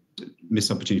TMO,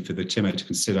 to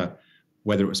consider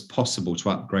whether it was possible to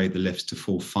upgrade the lifts to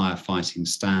full firefighting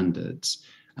standards,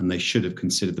 and they should have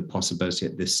considered the possibility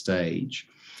at this stage.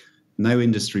 No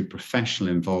industry professional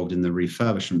involved in the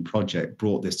refurbishment project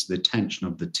brought this to the attention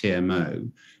of the TMO,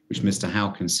 which Mr.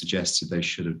 Howkins suggested they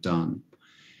should have done.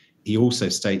 He also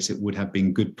states it would have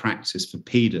been good practice for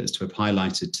PDAs to have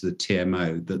highlighted to the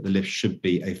TMO that the lift should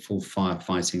be a full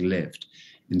firefighting lift,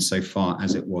 insofar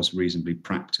as it was reasonably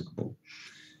practicable.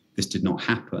 This did not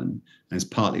happen, and is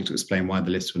partly to explain why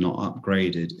the lifts were not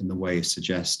upgraded in the way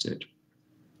suggested.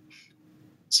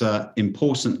 So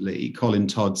importantly, Colin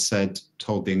Todd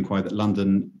told the inquiry that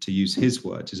London, to use his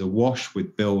words, is awash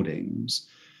with buildings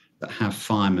that have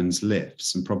firemen's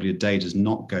lifts, and probably a day does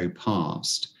not go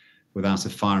past without a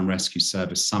fire and rescue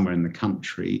service somewhere in the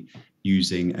country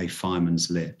using a fireman's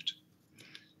lift.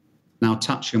 Now,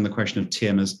 touching on the question of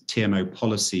TMO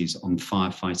policies on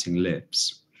firefighting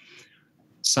lifts.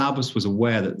 Salbus was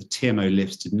aware that the TMO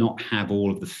lifts did not have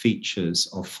all of the features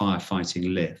of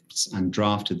firefighting lifts and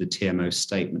drafted the TMO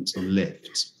statements on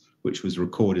lifts, which was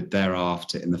recorded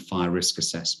thereafter in the fire risk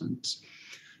assessments.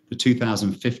 The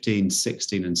 2015,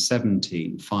 16 and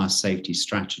 17 fire safety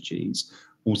strategies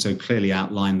also clearly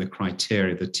outline the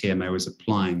criteria the TMO is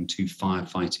applying to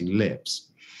firefighting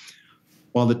lifts.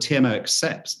 While the TMO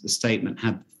accepts that the statement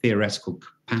had theoretical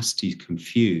capacity to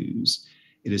confuse,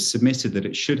 it is submitted that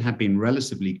it should have been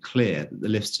relatively clear that the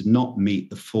lifts did not meet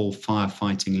the full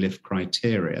firefighting lift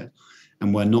criteria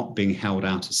and were not being held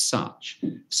out as such,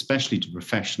 especially to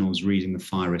professionals reading the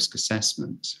fire risk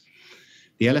assessment.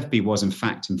 The LFB was in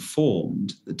fact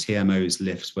informed that TMO's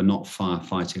lifts were not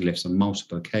firefighting lifts on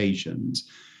multiple occasions,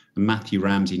 and Matthew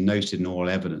Ramsey noted in oral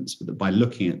evidence that by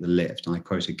looking at the lift, and I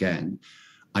quote again,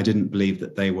 "I didn't believe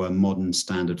that they were modern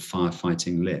standard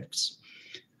firefighting lifts."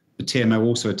 The TMO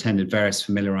also attended various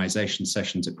familiarisation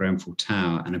sessions at Grenfell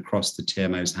Tower and across the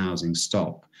TMO's housing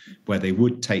stock, where they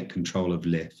would take control of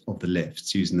the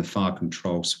lifts using the fire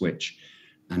control switch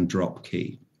and drop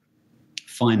key.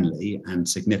 Finally, and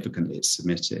significantly, it's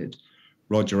submitted,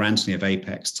 Roger Anthony of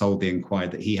Apex told the inquiry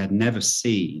that he had never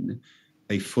seen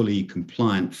a fully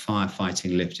compliant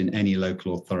firefighting lift in any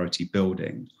local authority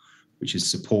building, which is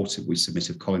supported. We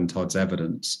submitted Colin Todd's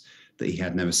evidence that he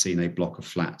had never seen a block of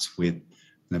flats with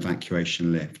an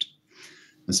evacuation lift.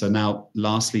 And so now,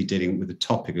 lastly, dealing with the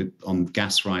topic on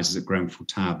gas risers at Grenfell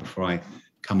Tower before I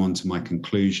come on to my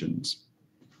conclusions.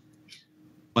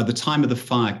 By the time of the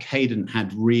fire, Cadent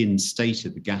had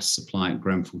reinstated the gas supply at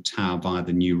Grenfell Tower via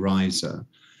the new riser,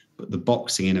 but the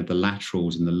boxing in of the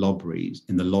laterals in the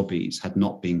lobbies had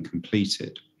not been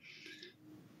completed.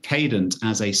 Cadent,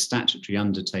 as a statutory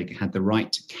undertaker, had the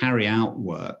right to carry out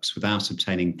works without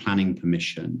obtaining planning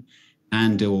permission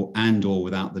and or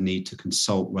without the need to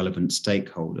consult relevant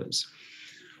stakeholders.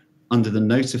 Under the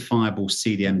notifiable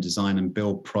CDM design and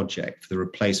build project for the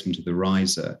replacement of the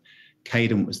riser,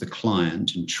 Cadent was the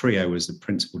client and Trio was the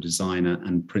principal designer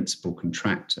and principal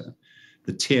contractor.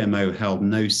 The TMO held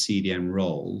no CDM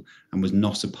role and was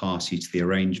not a party to the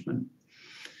arrangement.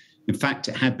 In fact,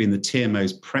 it had been the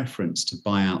TMO's preference to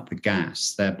buy out the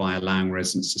gas, thereby allowing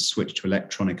residents to switch to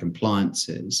electronic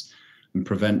appliances and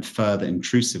prevent further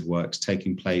intrusive works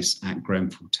taking place at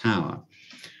Grenfell Tower.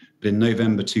 But in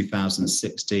November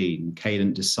 2016,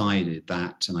 Cadent decided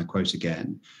that, and I quote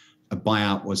again, a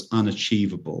buyout was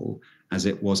unachievable as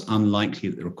it was unlikely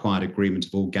that the required agreement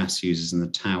of all gas users in the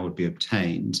tower would be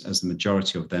obtained, as the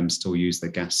majority of them still use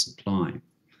their gas supply.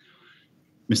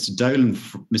 Mr.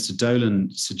 Dolan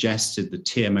suggested the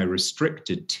TMO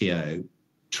restricted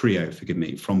Trio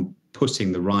from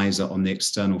putting the riser on the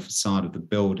external facade of the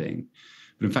building.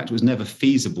 But in fact, it was never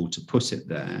feasible to put it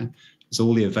there, as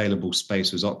all the available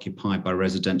space was occupied by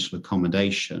residential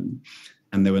accommodation,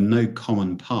 and there were no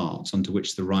common parts onto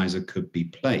which the riser could be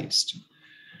placed.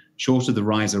 Short of the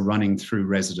riser running through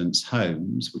residents'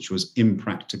 homes, which was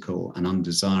impractical and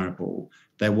undesirable,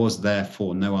 there was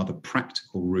therefore no other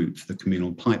practical route for the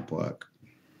communal pipework.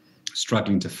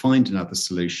 Struggling to find another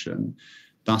solution,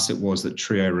 Thus it was that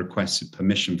Trio requested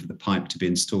permission for the pipe to be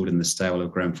installed in the stairwell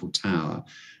of Grenfell Tower,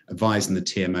 advising the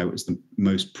TMO it was the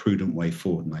most prudent way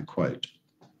forward, and I quote.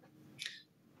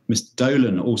 Mr.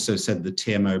 Dolan also said the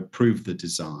TMO approved the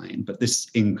design, but this is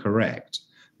incorrect,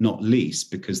 not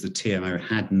least because the TMO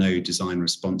had no design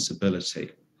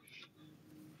responsibility.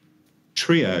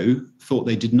 Trio thought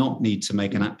they did not need to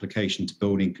make an application to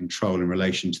building control in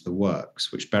relation to the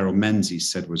works, which Beryl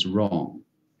Menzies said was wrong.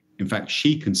 In fact,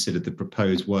 she considered the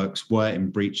proposed works were in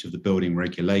breach of the building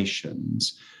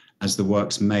regulations, as the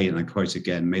works made, and I quote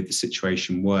again, made the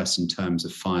situation worse in terms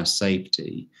of fire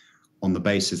safety, on the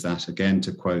basis that, again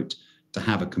to quote, to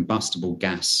have a combustible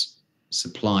gas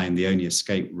supply in the only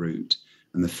escape route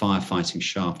and the firefighting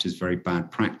shaft is very bad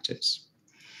practice.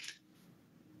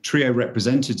 Trio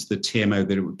represented to the TMO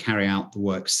that it would carry out the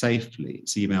work safely.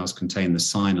 Its emails contain the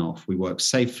sign-off, we work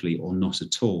safely or not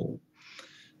at all.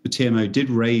 The TMO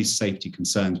did raise safety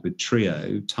concerns with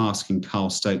Trio, tasking Carl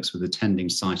Stokes with attending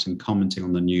site and commenting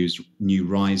on the new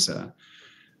riser.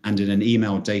 And in an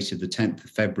email dated the 10th of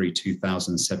February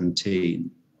 2017,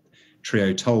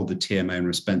 Trio told the TMO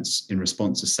in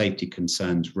response to safety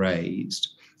concerns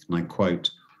raised, and I quote,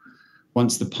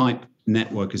 once the pipe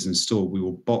network is installed, we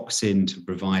will box in to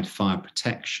provide fire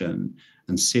protection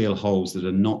and seal holes that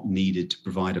are not needed to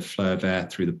provide a flow of air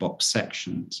through the box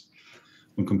sections.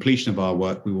 On completion of our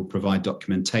work, we will provide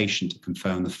documentation to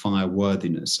confirm the fire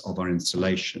worthiness of our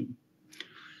installation.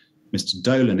 Mr.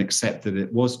 Dolan accepted that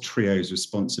it was Trio's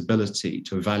responsibility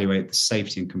to evaluate the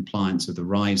safety and compliance of the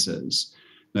risers,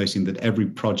 noting that every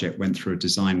project went through a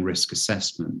design risk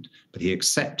assessment, but he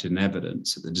accepted in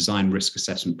evidence that the design risk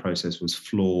assessment process was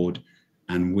flawed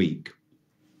and weak.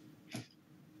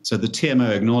 So the TMO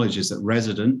acknowledges that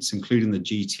residents, including the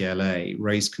GTLA,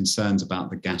 raised concerns about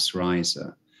the gas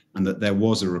riser and that there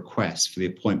was a request for the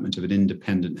appointment of an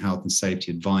independent health and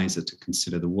safety advisor to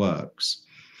consider the works.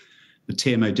 The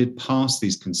TMO did pass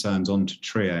these concerns on to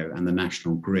Trio and the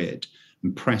National Grid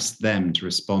and pressed them to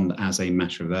respond as a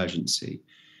matter of urgency.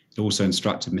 It also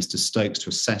instructed Mr. Stokes to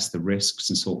assess the risks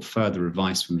and sought further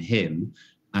advice from him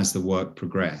as the work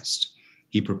progressed.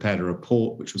 He prepared a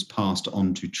report which was passed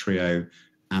on to Trio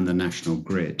and the National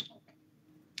Grid.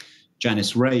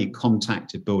 Janice Ray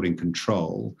contacted Building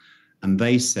Control, and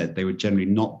they said they would generally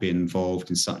not be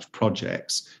involved in such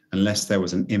projects unless there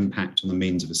was an impact on the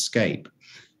means of escape.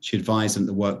 She advised them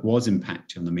that the work was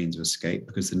impacting on the means of escape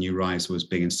because the new riser was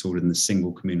being installed in the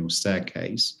single communal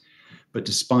staircase. But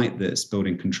despite this,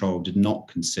 Building Control did not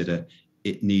consider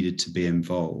it needed to be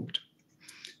involved.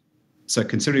 So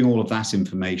considering all of that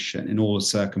information, in all the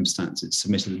circumstances, it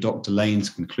submitted Dr. Lane's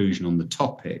conclusion on the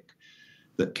topic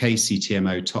that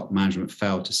KCTMO top management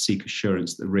failed to seek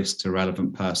assurance that the risk to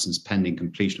relevant persons pending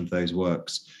completion of those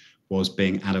works was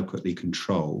being adequately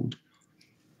controlled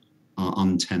are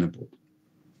untenable.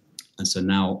 And so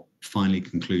now, finally,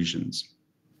 conclusions.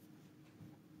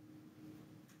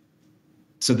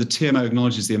 So the TMO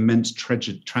acknowledges the immense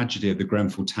tragedy of the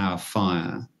Grenfell Tower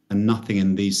fire, and nothing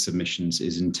in these submissions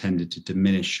is intended to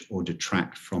diminish or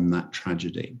detract from that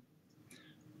tragedy.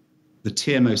 The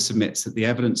TMO submits that the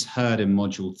evidence heard in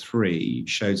Module 3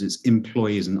 shows its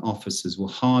employees and officers were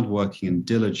hardworking and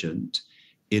diligent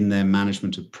in their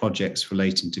management of projects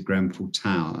relating to Grenfell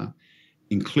Tower,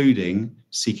 including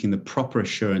seeking the proper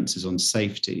assurances on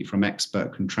safety from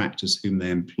expert contractors whom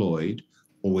they employed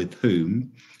or with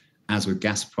whom, as with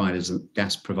gas providers and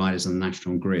the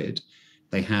National Grid,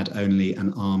 they had only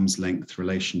an arm's length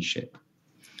relationship.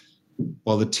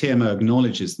 While the TMO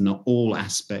acknowledges that not all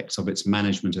aspects of its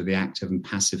management of the active and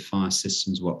passive fire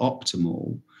systems were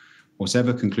optimal,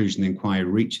 whatever conclusion the inquiry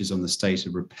reaches on the state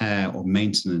of repair or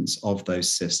maintenance of those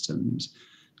systems,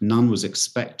 none was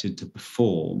expected to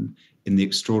perform in the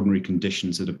extraordinary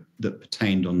conditions that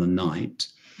pertained on the night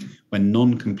when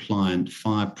non-compliant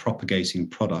fire-propagating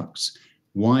products,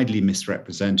 widely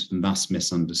misrepresented and thus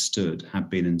misunderstood, have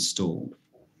been installed.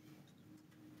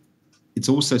 It's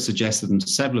also suggested on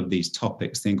several of these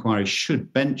topics, the inquiry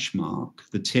should benchmark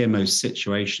the TMO's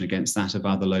situation against that of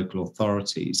other local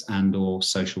authorities and or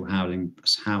social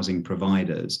housing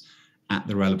providers at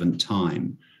the relevant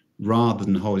time, rather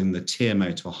than holding the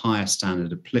TMO to a higher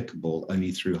standard applicable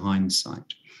only through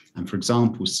hindsight. And for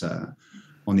example, sir,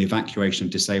 on the evacuation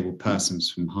of disabled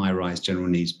persons from high-rise general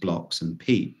needs blocks and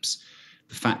PEEPs,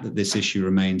 the fact that this issue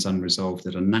remains unresolved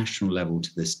at a national level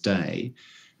to this day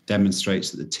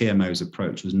demonstrates that the TMO's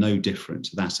approach was no different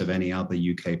to that of any other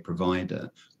UK provider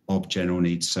of general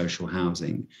needs social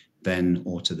housing then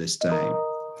or to this day.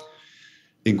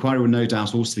 The inquiry will no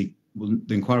doubt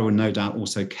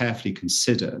also carefully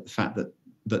consider the fact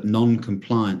that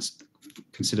non-compliance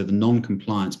consider the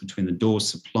non-compliance between the doors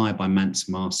supplied by Manx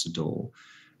Master Door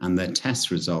and their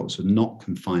test results were not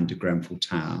confined to Grenfell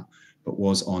Tower, but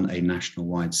was on a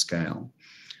national-wide scale.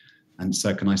 And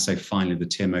so can I say, finally, the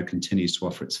TMO continues to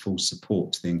offer its full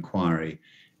support to the inquiry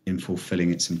in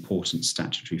fulfilling its important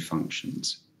statutory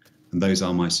functions. And those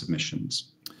are my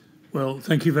submissions. Well,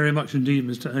 thank you very much indeed,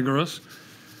 Mr. Ageros.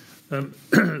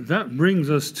 That brings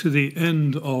us to the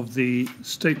end of the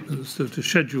statements that are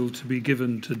scheduled to be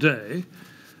given today.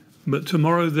 But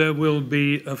tomorrow there will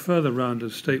be a further round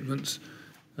of statements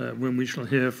when we shall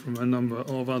hear from a number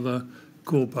of other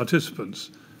call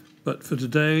participants. But for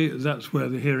today, that's where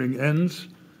the hearing ends.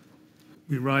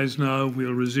 We rise now.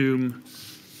 We'll resume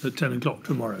at 10 o'clock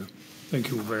tomorrow. Thank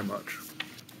you all very much.